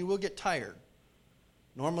amazing. Now, you will get tired.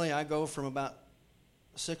 Normally, I go from about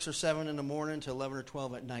 6 or 7 in the morning to 11 or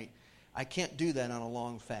 12 at night. I can't do that on a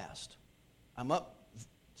long fast. I'm up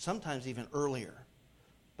sometimes even earlier.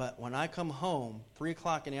 But when I come home, 3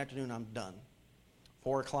 o'clock in the afternoon, I'm done.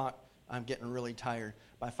 4 o'clock, I'm getting really tired.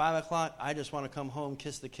 By 5 o'clock, I just want to come home,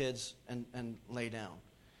 kiss the kids, and lay down.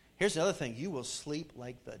 Here's the other thing. You will sleep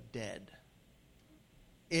like the dead.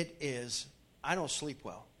 It is, I don't sleep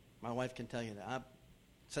well. My wife can tell you that.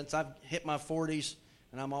 Since I've hit my 40s,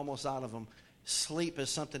 and I'm almost out of them, sleep is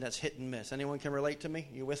something that's hit and miss. Anyone can relate to me?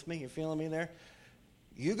 You with me? You feeling me there?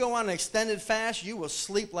 You go on an extended fast, you will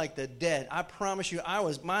sleep like the dead. I promise you, I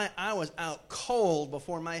was out cold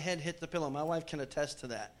before my head hit the pillow. My wife can attest to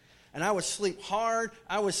that. And I would sleep hard,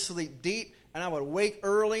 I would sleep deep, and I would wake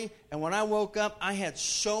early. And when I woke up, I had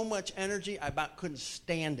so much energy, I about couldn't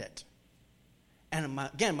stand it. And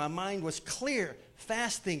my mind was clear,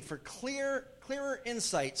 fasting for clearer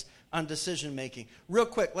insights on decision making. Real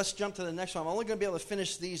quick, let's jump to the next one. I'm only going to be able to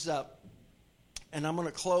finish these up, and I'm going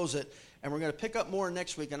to close it. And we're going to pick up more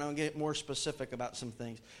next week, and I'm going to get more specific about some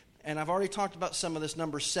things. And I've already talked about some of this.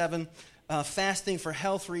 Number 7, fasting for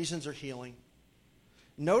health reasons or healing.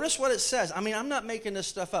 Notice what it says. I mean, I'm not making this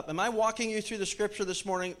stuff up. Am I walking you through the scripture this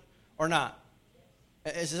morning or not?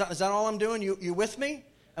 Is that all I'm doing? You with me?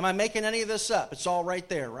 Am I making any of this up? It's all right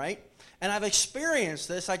there, right? And I've experienced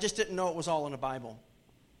this. I just didn't know it was all in the Bible.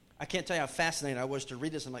 I can't tell you how fascinated I was to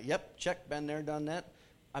read this. I'm like, yep, check, been there, done that.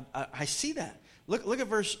 I see that. Look at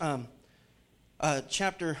verse 9.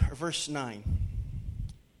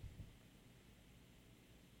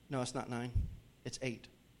 No, it's not 9. It's 8.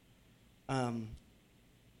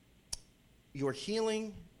 Your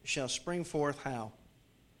healing shall spring forth how?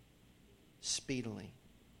 Speedily.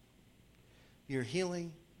 Your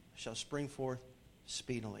healing shall spring forth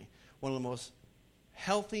speedily. One of the most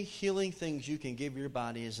healthy, healing things you can give your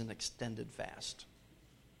body is an extended fast.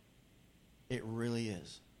 It really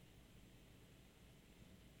is.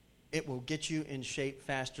 It will get you in shape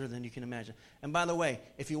faster than you can imagine. And by the way,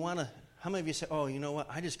 if you want to, how many of you say, oh, you know what,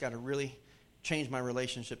 I just got to really change my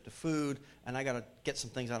relationship to food, and I got to get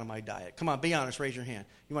some things out of my diet. Come on, be honest, raise your hand.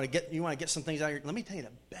 You want to get some things out of your, let me tell you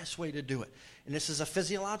the best way to do it. And this is a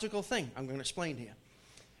physiological thing I'm going to explain to you.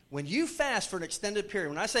 When you fast for an extended period,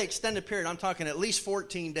 when I say extended period, I'm talking at least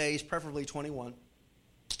 14 days, preferably 21,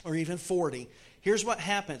 or even 40. Here's what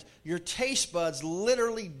happens. Your taste buds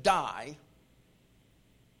literally die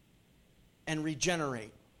and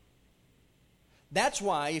regenerate. That's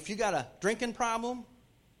why if you got a drinking problem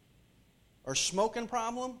or smoking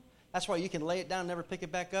problem, that's why you can lay it down and never pick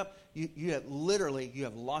it back up. You have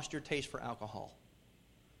lost your taste for alcohol.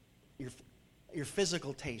 Your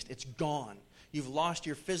physical taste, it's gone. You've lost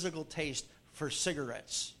your physical taste for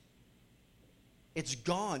cigarettes. It's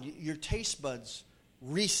gone. Your taste buds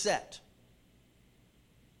reset.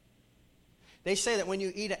 They say that when you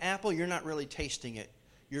eat an apple, you're not really tasting it.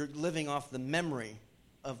 You're living off the memory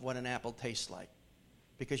of what an apple tastes like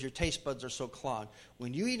because your taste buds are so clogged.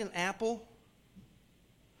 When you eat an apple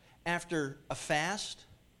after a fast,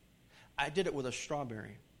 I did it with a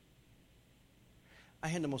strawberry. I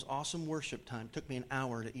had the most awesome worship time. It took me an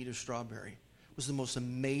hour to eat a strawberry. It was the most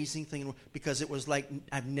amazing thing because it was like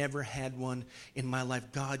I've never had one in my life.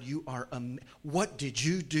 God, you are what did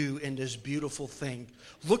you do in this beautiful thing?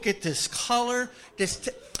 Look at this color.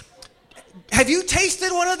 Have you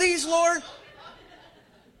tasted one of these, Lord?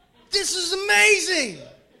 This is amazing.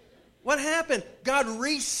 What happened? God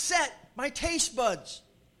reset my taste buds.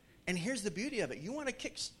 And here's the beauty of it. You want to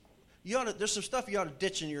kick, there's some stuff you ought to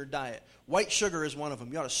ditch in your diet. White sugar is one of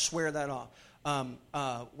them. You ought to swear that off.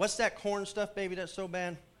 What's that corn stuff, baby, that's so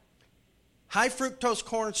bad? High fructose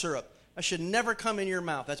corn syrup. That should never come in your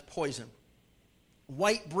mouth. That's poison.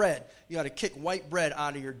 White bread. You ought to kick white bread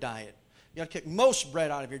out of your diet. You ought to kick most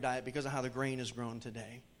bread out of your diet because of how the grain is grown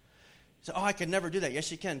today. So, I could never do that.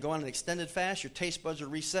 Yes, you can. Go on an extended fast. Your taste buds are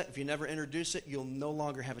reset. If you never introduce it, you'll no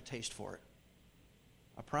longer have a taste for it.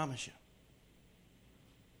 I promise you.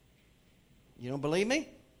 You don't believe me?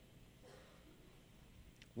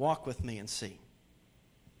 Walk with me and see.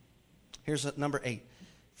 Here's number 8.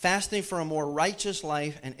 Fasting for a more righteous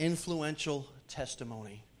life and influential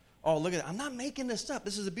testimony. Oh, look at that. I'm not making this up.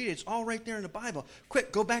 This is the beauty. It's all right there in the Bible.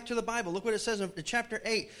 Quick, go back to the Bible. Look what it says in chapter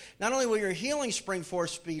 8. Not only will your healing spring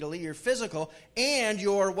forth speedily, your physical, and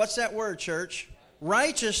your, what's that word, church?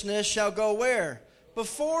 Righteousness shall go where?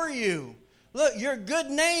 Before you. Look, your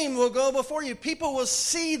good name will go before you. People will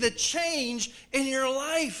see the change in your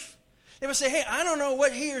life. They will say, hey, I don't know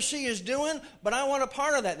what he or she is doing, but I want a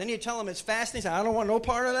part of that. Then you tell them it's fasting. They say, I don't want no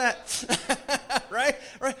part of that. Right?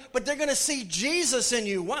 But they're going to see Jesus in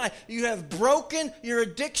you. Why? You have broken your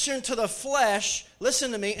addiction to the flesh.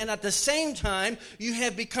 Listen to me. And at the same time, you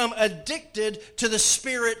have become addicted to the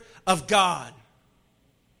Spirit of God.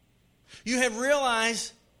 You have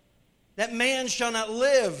realized that man shall not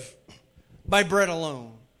live by bread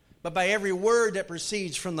alone, but by every word that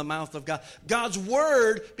proceeds from the mouth of God. God's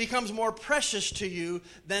word becomes more precious to you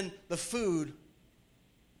than the food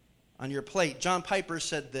on your plate. John Piper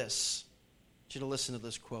said this. I want you to listen to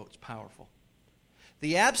this quote. It's powerful.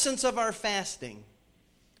 The absence of our fasting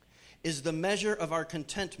is the measure of our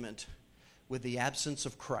contentment with the absence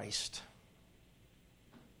of Christ.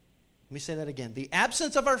 Let me say that again. The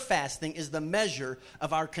absence of our fasting is the measure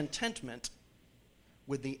of our contentment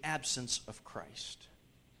with the absence of Christ.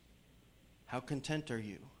 How content are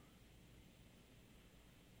you?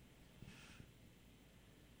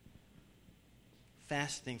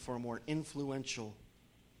 Fasting for a more influential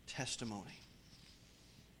testimony.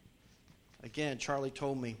 Again, Charlie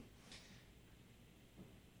told me,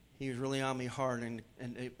 he was really on me hard, and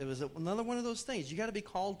it was another one of those things. You got to be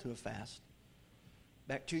called to a fast.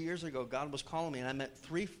 Back 2 years ago, God was calling me, and I met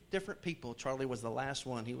 3 different people. Charlie was the last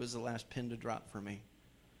one. He was the last pin to drop for me.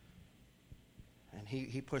 And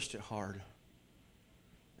he pushed it hard.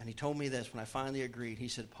 And he told me this when I finally agreed. He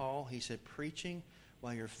said, Paul, he said, preaching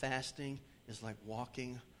while you're fasting is like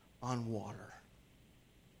walking on water.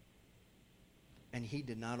 And he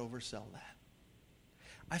did not oversell that.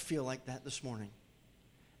 I feel like that this morning.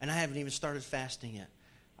 And I haven't even started fasting yet.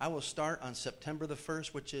 I will start on September the 1st,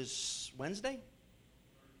 which is Wednesday?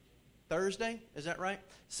 Thursday? Is that right?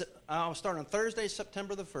 I'll start on Thursday,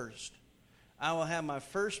 September the 1st. I will have my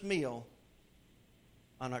first meal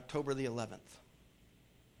on October the 11th.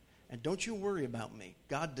 And don't you worry about me.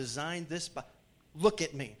 God designed this. Look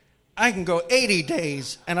at me. I can go 80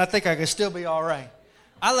 days, and I think I can still be all right.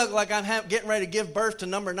 I look like I'm getting ready to give birth to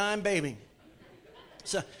number 9 baby.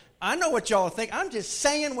 So I know what y'all think. I'm just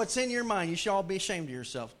saying what's in your mind. You should all be ashamed of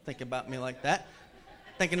yourself thinking about me like that.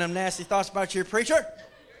 Thinking them nasty thoughts about your preacher.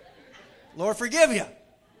 Lord forgive you.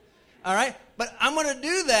 All right? But I'm going to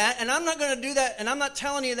do that, and I'm not going to do that, and I'm not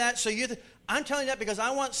telling you that so I'm telling you that because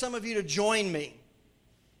I want some of you to join me.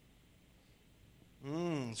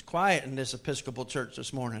 It's quiet in this Episcopal church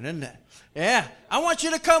this morning, isn't it? Yeah. I want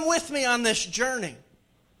you to come with me on this journey.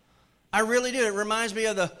 I really do. It reminds me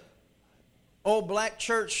of the old black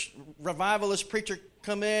church revivalist preacher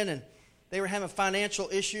come in, and they were having financial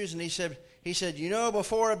issues, and he said, you know,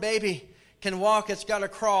 before a baby can walk, it's got to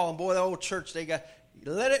crawl. And boy, the old church, they got,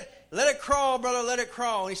 let it crawl, brother, let it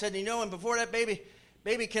crawl. And he said, you know, and before that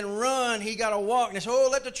baby can run, he got to walk. And they said, oh,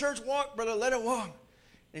 let the church walk, brother, let it walk.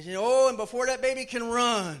 And he said, oh, and before that baby can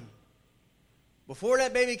run,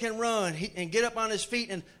 and get up on his feet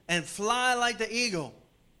and fly like the eagle,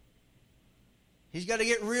 he's got to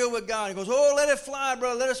get real with God. He goes, oh, let it fly,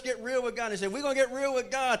 brother. Let us get real with God. And he said, we're going to get real with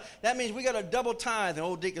God. That means we got to double tithe. The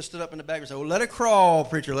old deacon stood up in the back and said, oh, let it crawl,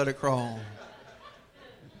 preacher, let it crawl.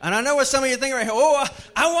 And I know what some of you think right here. Oh,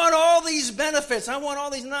 I want all these benefits. I want all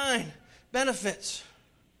these 9 benefits.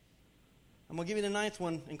 I'm going to give you the 9th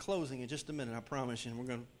one in closing in just a minute, I promise you. And we're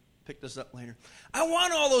going to pick this up later. I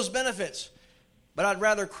want all those benefits, but I'd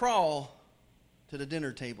rather crawl to the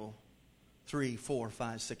dinner table 3, 4,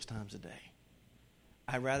 5, 6 times a day.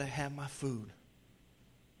 I'd rather have my food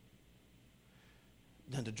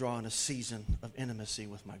than to draw in a season of intimacy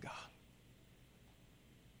with my God.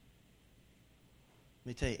 Let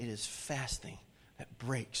me tell you, it is fasting that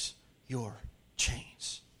breaks your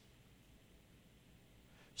chains.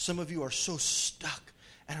 Some of you are so stuck.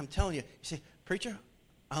 And I'm telling you say, preacher,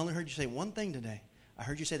 I only heard you say one thing today. I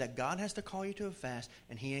heard you say that God has to call you to a fast,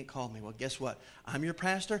 and he ain't called me. Well, guess what? I'm your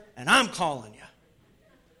pastor, and I'm calling you.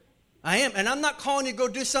 I am. And I'm not calling you to go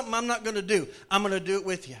do something I'm not going to do. I'm going to do it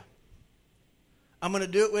with you. I'm going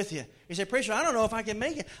to do it with you. You say, preacher, I don't know if I can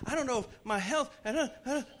make it. I don't know if my health.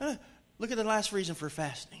 Look at the last reason for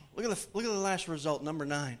fasting. Look at the last result, number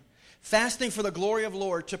 9. Fasting for the glory of the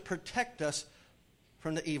Lord to protect us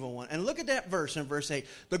from the evil one. And look at that verse in verse 8.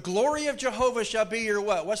 The glory of Jehovah shall be your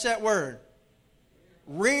what? What's that word?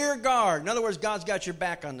 Rear guard. In other words, God's got your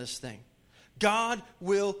back on this thing. God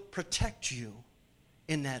will protect you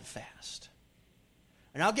in that fast.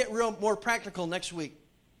 And I'll get more practical next week.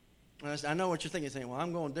 I know what you're thinking. Saying, well,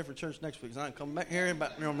 I'm going to a different church next week. So I'm coming back here,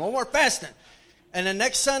 but no more fasting. And then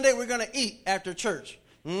next Sunday, we're going to eat after church.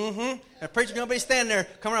 The preacher's going to be standing there,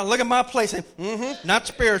 come around, look at my place, saying, not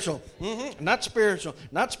spiritual. Not spiritual.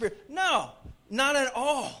 Not spiritual. No, not at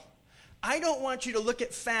all. I don't want you to look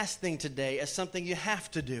at fasting today as something you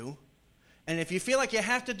have to do. And if you feel like you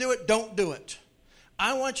have to do it, don't do it.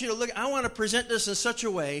 I want to present this in such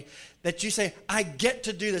a way that you say, I get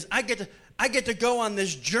to do this. I get to go on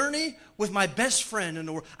this journey with my best friend in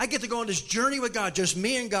the world. I get to go on this journey with God, just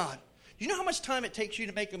me and God. You know how much time it takes you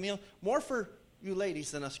to make a meal? More for you ladies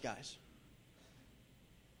than us guys.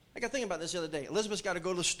 I got thinking about this the other day. Elizabeth's got to go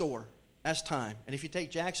to the store. That's time. And if you take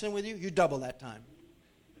Jackson with you, you double that time.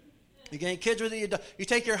 You get any kids with you? You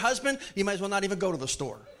take your husband, you might as well not even go to the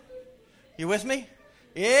store. You with me?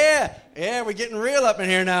 Yeah, we're getting real up in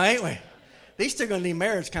here now, ain't we? These two are going to need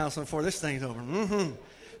marriage counseling before this thing's over.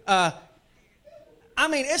 I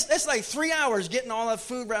mean, it's like 3 hours getting all that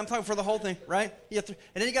food. I'm talking for the whole thing, right? And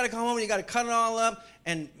then you got to come home and you got to cut it all up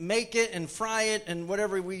and make it and fry it and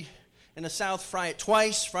whatever we in the South fry it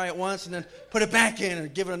twice, fry it once, and then put it back in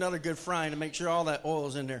and give it another good frying to make sure all that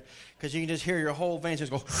oil's in there. Because you can just hear your whole veins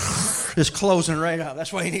just go, just closing right up.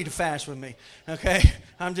 That's why you need to fast with me, okay?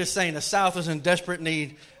 I'm just saying the South is in desperate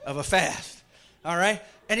need of a fast, all right?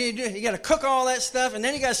 And you got to cook all that stuff, and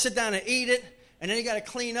then you got to sit down and eat it, and then you got to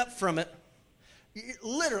clean up from it.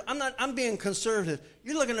 Literally, I'm being conservative.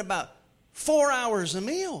 You're looking at about 4 hours a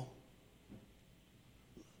meal.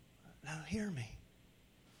 Now, hear me.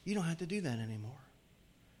 You don't have to do that anymore.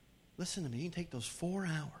 Listen to me. You can take those 4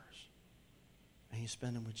 hours and you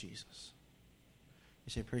spend them with Jesus. You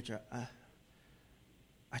say, preacher,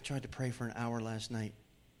 I tried to pray for an hour last night.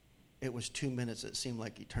 It was 2 minutes. It seemed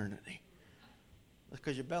like eternity. That's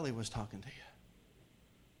because your belly was talking to you.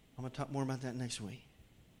 I'm going to talk more about that next week.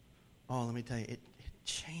 Oh, let me tell you, it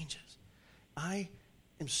changes. I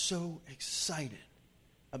am so excited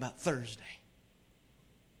about Thursday.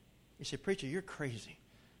 You say, preacher, you're crazy.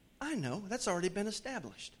 I know. That's already been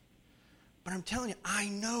established. But I'm telling you, I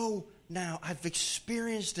know now. I've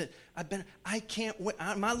experienced it. I can't wait.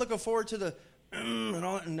 Am I looking forward to the and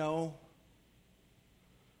all that? No.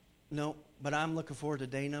 But I'm looking forward to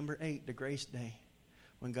day number 8, the grace day,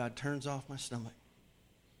 when God turns off my stomach,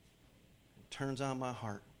 turns on my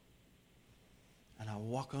heart, and I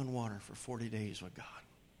walk on water for 40 days with God.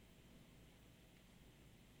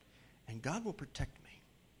 And God will protect me.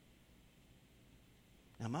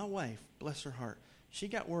 Now, my wife, bless her heart, she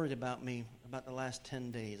got worried about me about the last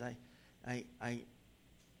 10 days. I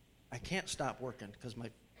can't stop working because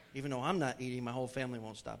even though I'm not eating, my whole family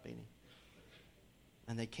won't stop eating.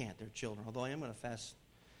 And they can't. They're children. Although I am going to fast,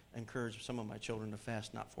 encourage some of my children to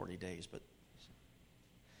fast, not 40 days, but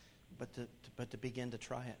to begin to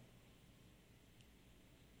try it.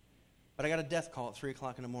 But I got a death call at 3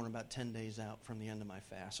 o'clock in the morning about 10 days out from the end of my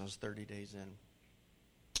fast. I was 30 days in.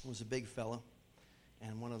 It was a big fella.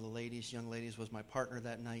 And one of the young ladies, was my partner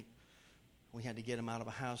that night. We had to get him out of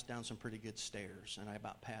a house down some pretty good stairs, and I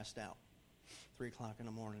about passed out. 3 o'clock in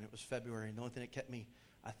the morning. It was February, and the only thing that kept me,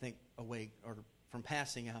 I think, awake or from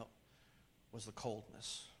passing out was the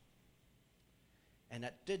coldness. And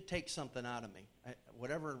that did take something out of me.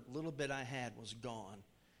 Whatever little bit I had was gone.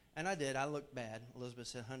 And I did. I looked bad. Elizabeth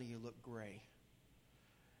said, honey, you look gray.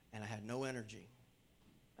 And I had no energy.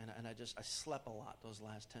 And I slept a lot those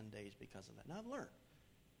last 10 days because of that. Now, I've learned.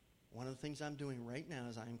 One of the things I'm doing right now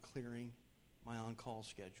is I'm clearing my on-call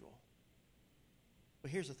schedule.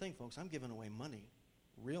 But here's the thing, folks. I'm giving away money,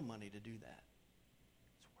 real money, to do that.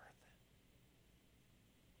 It's worth it.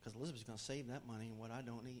 Because Elizabeth's going to save that money in what I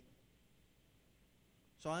don't eat.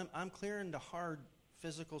 So I'm clearing the hard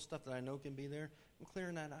physical stuff that I know can be there. I'm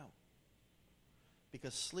clearing that out.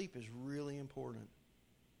 Because sleep is really important.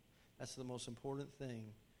 That's the most important thing,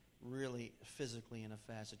 really, physically in a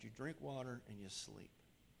fast, that you drink water and you sleep.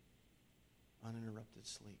 Uninterrupted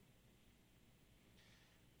sleep.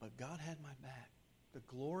 But God had my back. the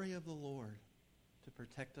glory of the Lord to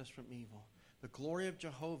protect us from evil. The glory of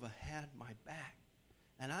Jehovah had my back.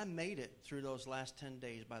 And I made it through those last 10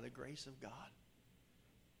 days by the grace of God.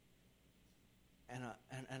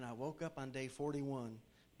 And I woke up on day 41.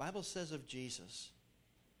 The Bible says of Jesus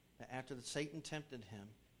that after Satan tempted him,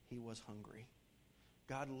 he was hungry.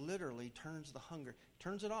 God literally turns the hunger,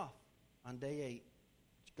 turns it off on day 8.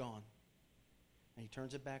 It's gone. And he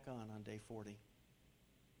turns it back on day 40.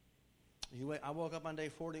 I woke up on day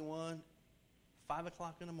 41, 5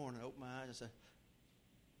 o'clock in the morning, opened my eyes and said,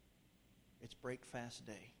 it's break fast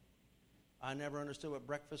day. I never understood what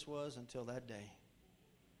breakfast was until that day.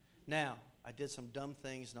 Now, I did some dumb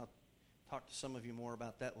things, and I'll talk to some of you more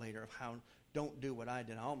about that later, of how don't do what I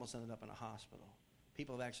did. I almost ended up in a hospital.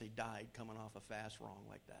 People have actually died coming off a fast wrong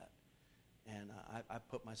like that. And I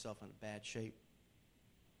put myself in a bad shape.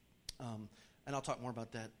 And I'll talk more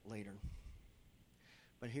about that later.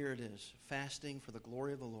 But here it is, fasting for the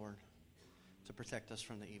glory of the Lord to protect us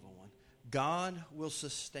from the evil one. God will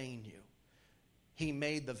sustain you. He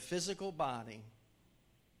made the physical body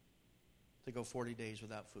to go 40 days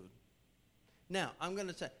without food. Now, I'm going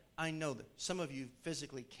to say, I know that some of you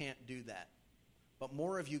physically can't do that, but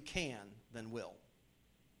more of you can than will.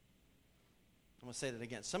 I'm going to say that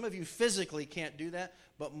again. Some of you physically can't do that,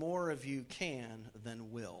 but more of you can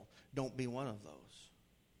than will. Don't be one of those.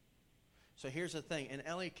 So here's the thing. And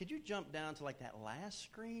Ellie, could you jump down to like that last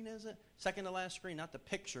screen, is it? Second to last screen, not the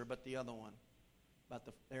picture, but the other one.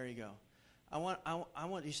 There you go. I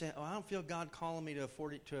want you to say, I don't feel God calling me to a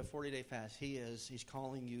 40-day fast. He is. He's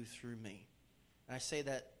calling you through me. And I say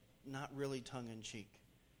that not really tongue-in-cheek.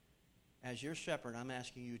 As your shepherd, I'm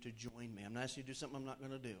asking you to join me. I'm not asking you to do something I'm not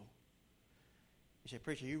going to do. You say,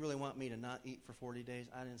 preacher, you really want me to not eat for 40 days?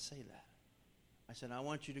 I didn't say that. I said, I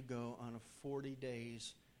want you to go on a 40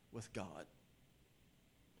 days with God.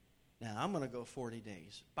 Now, I'm going to go 40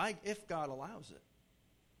 days, if God allows it.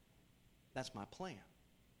 That's my plan.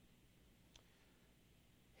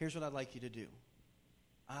 Here's what I'd like you to do.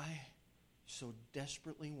 I so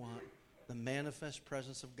desperately want the manifest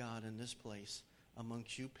presence of God in this place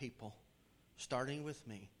amongst you people, starting with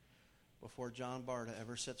me, before John Barta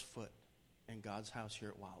ever sets foot in God's house here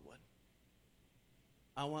at Wildwood.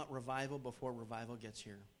 I want revival before revival gets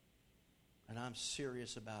here. And I'm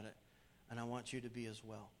serious about it. And I want you to be as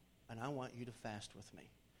well. And I want you to fast with me.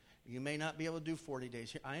 You may not be able to do 40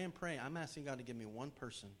 days here. I am praying. I'm asking God to give me one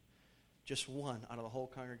person, just one out of the whole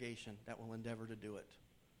congregation that will endeavor to do it.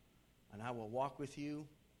 And I will walk with you,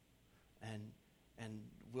 and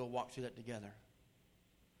we'll walk through that together.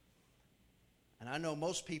 And I know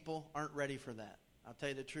most people aren't ready for that. I'll tell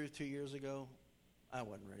you the truth, 2 years ago, I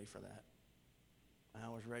wasn't ready for that. I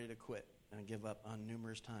was ready to quit and give up on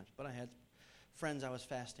numerous times. But I had friends I was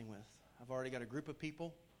fasting with. I've already got a group of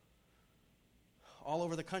people all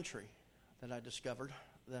over the country that I discovered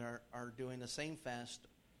that are doing the same fast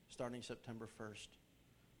starting September 1st.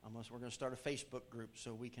 We're going to start a Facebook group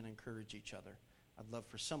so we can encourage each other. I'd love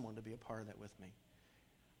for someone to be a part of that with me.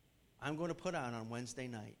 I'm going to put out on Wednesday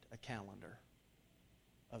night a calendar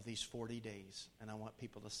of these 40 days, and I want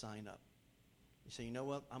people to sign up. You say, you know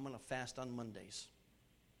what? I'm going to fast on Mondays.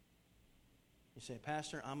 You say,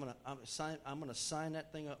 Pastor, I'm going to sign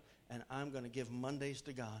that thing up, and I'm going to give Mondays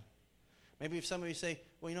to God. Maybe if some of you say,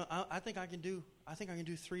 well, you know, I think I can do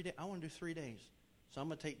 3 days. I want to do 3 days. So I'm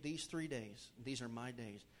going to take these 3 days. These are my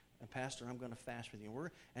days. And Pastor, I'm going to fast with you.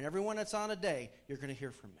 And everyone that's on a day, you're going to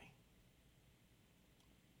hear from me.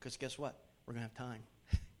 Because guess what? We're going to have time.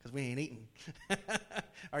 Because we ain't eating.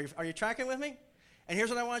 Are you tracking with me? And here's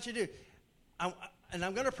what I want you to do. And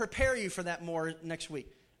I'm going to prepare you for that more next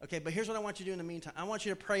week. Okay, but here's what I want you to do in the meantime. I want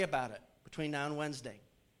you to pray about it between now and Wednesday.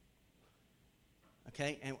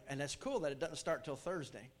 Okay, and that's cool that it doesn't start till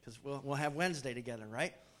Thursday, because we'll have Wednesday together,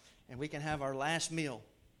 right? And we can have our last meal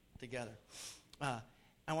together.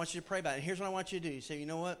 I want you to pray about it. Here's what I want you to do. You say, you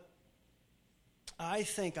know what? I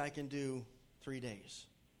think I can do 3 days.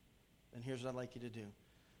 Then here's what I'd like you to do.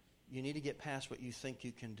 You need to get past what you think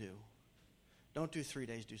you can do. Don't do 3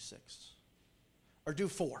 days, do 6. Or do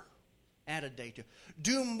 4. Add a day to.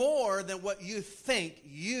 Do more than what you think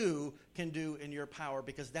you can do in your power,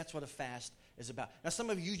 because that's what a fast is about. Now, some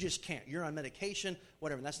of you just can't. You're on medication,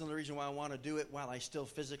 whatever. And that's another reason why I want to do it while I still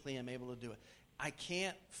physically am able to do it. I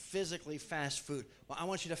can't physically fast food. Well, I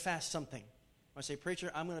want you to fast something. I say,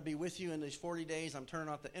 preacher, I'm going to be with you in these 40 days. I'm turning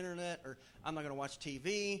off the internet, or I'm not going to watch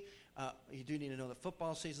TV. You do need to know that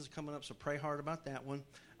football season's coming up, so pray hard about that one.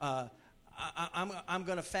 I'm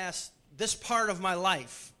going to fast this part of my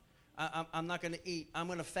life. I'm not going to eat. I'm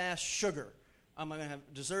going to fast sugar. I'm going to have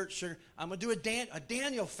dessert, sugar. I'm going to do a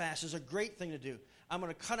Daniel fast is a great thing to do. I'm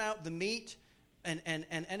going to cut out the meat and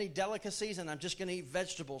any delicacies, and I'm just going to eat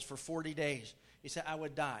vegetables for 40 days. You say, I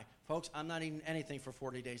would die. Folks, I'm not eating anything for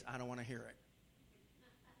 40 days. I don't want to hear it.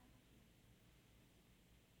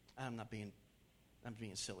 I'm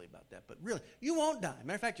being silly about that. But really, you won't die.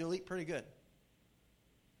 Matter of fact, you'll eat pretty good.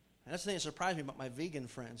 And that's the thing that surprised me about my vegan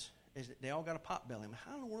friends, is that they all got a pot belly. I'm like,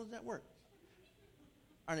 how in the world does that work?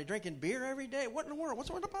 Are they drinking beer every day? What in the world?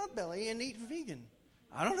 What's with the pot belly and eating vegan?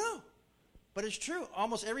 I don't know. But it's true.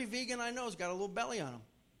 Almost every vegan I know has got a little belly on them.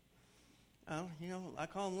 I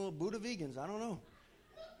call them little Buddha vegans. I don't know.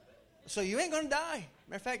 So you ain't going to die.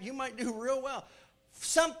 Matter of fact, you might do real well.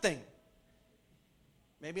 Something.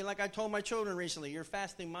 Maybe like I told my children recently, you're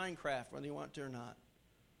fasting Minecraft whether you want to or not.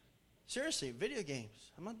 Seriously, video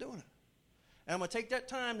games. I'm not doing it. And I'm going to take that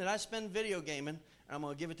time that I spend video gaming, and I'm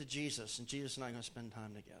going to give it to Jesus. And Jesus and I are going to spend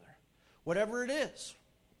time together. Whatever it is,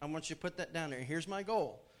 I want you to put that down there. Here's my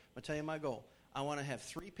goal. I'm going to tell you my goal. I want to have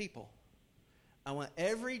 3 people. I want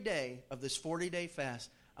every day of this 40-day fast,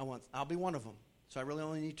 I'll be one of them. So I really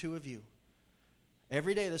only need 2 of you.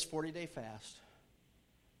 Every day of this 40-day fast,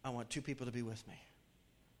 I want 2 people to be with me.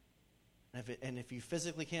 And if you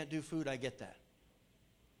physically can't do food, I get that.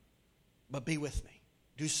 But be with me.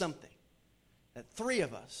 Do something. That 3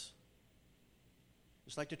 of us,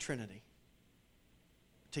 just like the Trinity,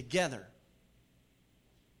 together,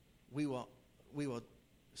 we will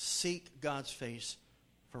seek God's face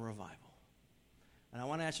for revival. And I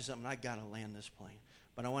want to ask you something. I got to land this plane.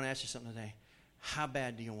 But I want to ask you something today. How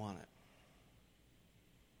bad do you want it?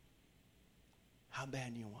 How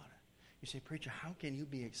bad do you want it? You say, preacher, how can you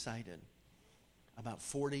be excited about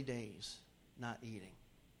 40 days not eating?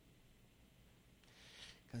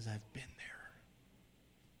 Because I've been there.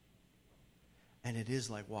 And it is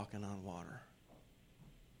like walking on water.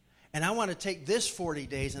 And I want to take this 40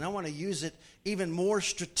 days and I want to use it even more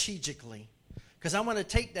strategically. Because I want to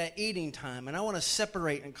take that eating time and I want to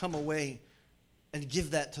separate and come away and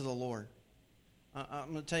give that to the Lord.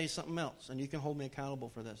 I'm going to tell you something else, and you can hold me accountable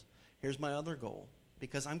for this. Here's my other goal.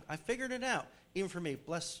 Because I figured it out. Even for me,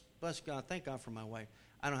 bless God, thank God for my wife.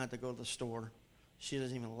 I don't have to go to the store. She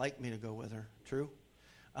doesn't even like me to go with her. True?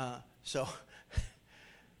 So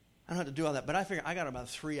I don't have to do all that. But I figure I got about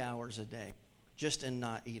 3 hours a day just in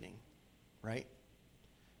not eating, right?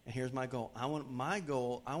 And here's my goal. I want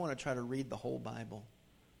to try to read the whole Bible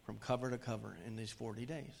from cover to cover in these 40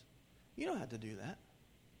 days. You don't have to do that.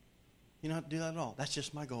 You don't have to do that at all. That's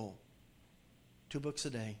just my goal. 2 books a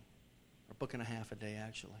day, or a book and a half a day,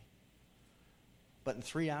 actually. But in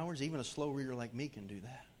 3 hours, even a slow reader like me can do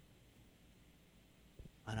that.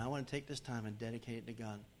 And I want to take this time and dedicate it to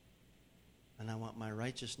God. And I want my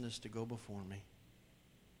righteousness to go before me.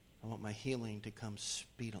 I want my healing to come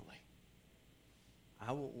speedily.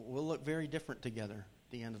 We'll look very different together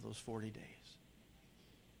at the end of those 40 days.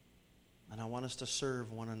 And I want us to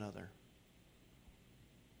serve one another.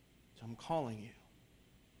 So I'm calling you.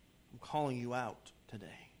 I'm calling you out today.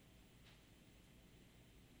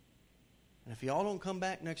 And if y'all don't come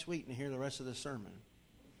back next week and hear the rest of the sermon,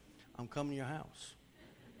 I'm coming to your house.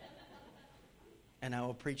 And I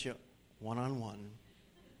will preach it one-on-one.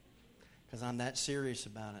 Because I'm that serious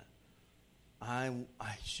about it. I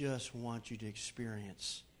just want you to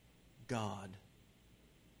experience God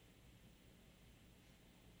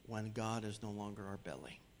when God is no longer our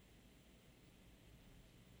belly.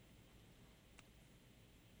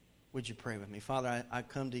 Would you pray with me? Father, I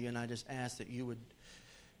come to you and I just ask that you would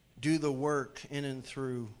do the work in and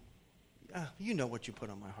through. You know what you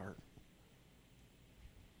put on my heart.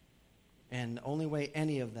 And the only way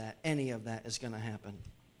any of that is going to happen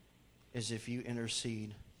is if you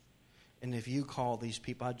intercede. And if you call these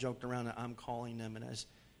people, I joked around that I'm calling them, and as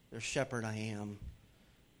their shepherd I am.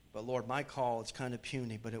 But Lord, my call is kind of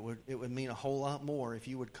puny, but it would mean a whole lot more if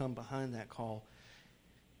you would come behind that call,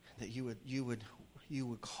 that you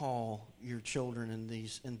would call your children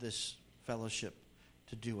in this fellowship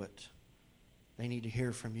to do it. They need to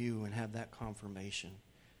hear from you and have that confirmation.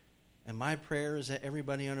 And my prayer is that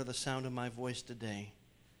everybody under the sound of my voice today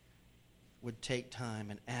would take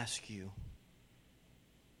time and ask you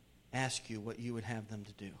what you would have them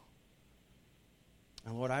to do.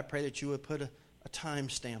 And Lord, I pray that you would put a time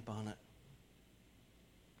stamp on it.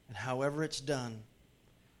 And however it's done,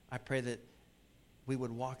 I pray that we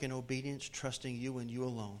would walk in obedience, trusting you and you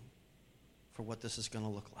alone for what this is going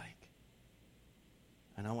to look like.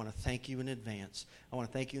 And I want to thank you in advance. I want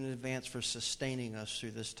to thank you in advance for sustaining us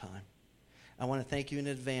through this time. I want to thank you in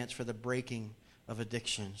advance for the breaking of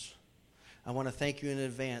addictions. I want to thank you in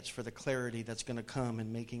advance for the clarity that's going to come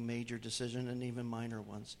in making major decisions and even minor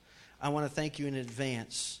ones. I want to thank you in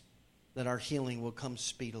advance that our healing will come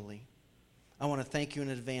speedily. I want to thank you in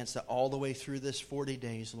advance that all the way through this 40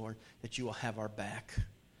 days, Lord, that you will have our back.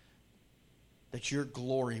 That your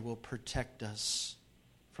glory will protect us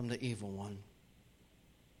from the evil one.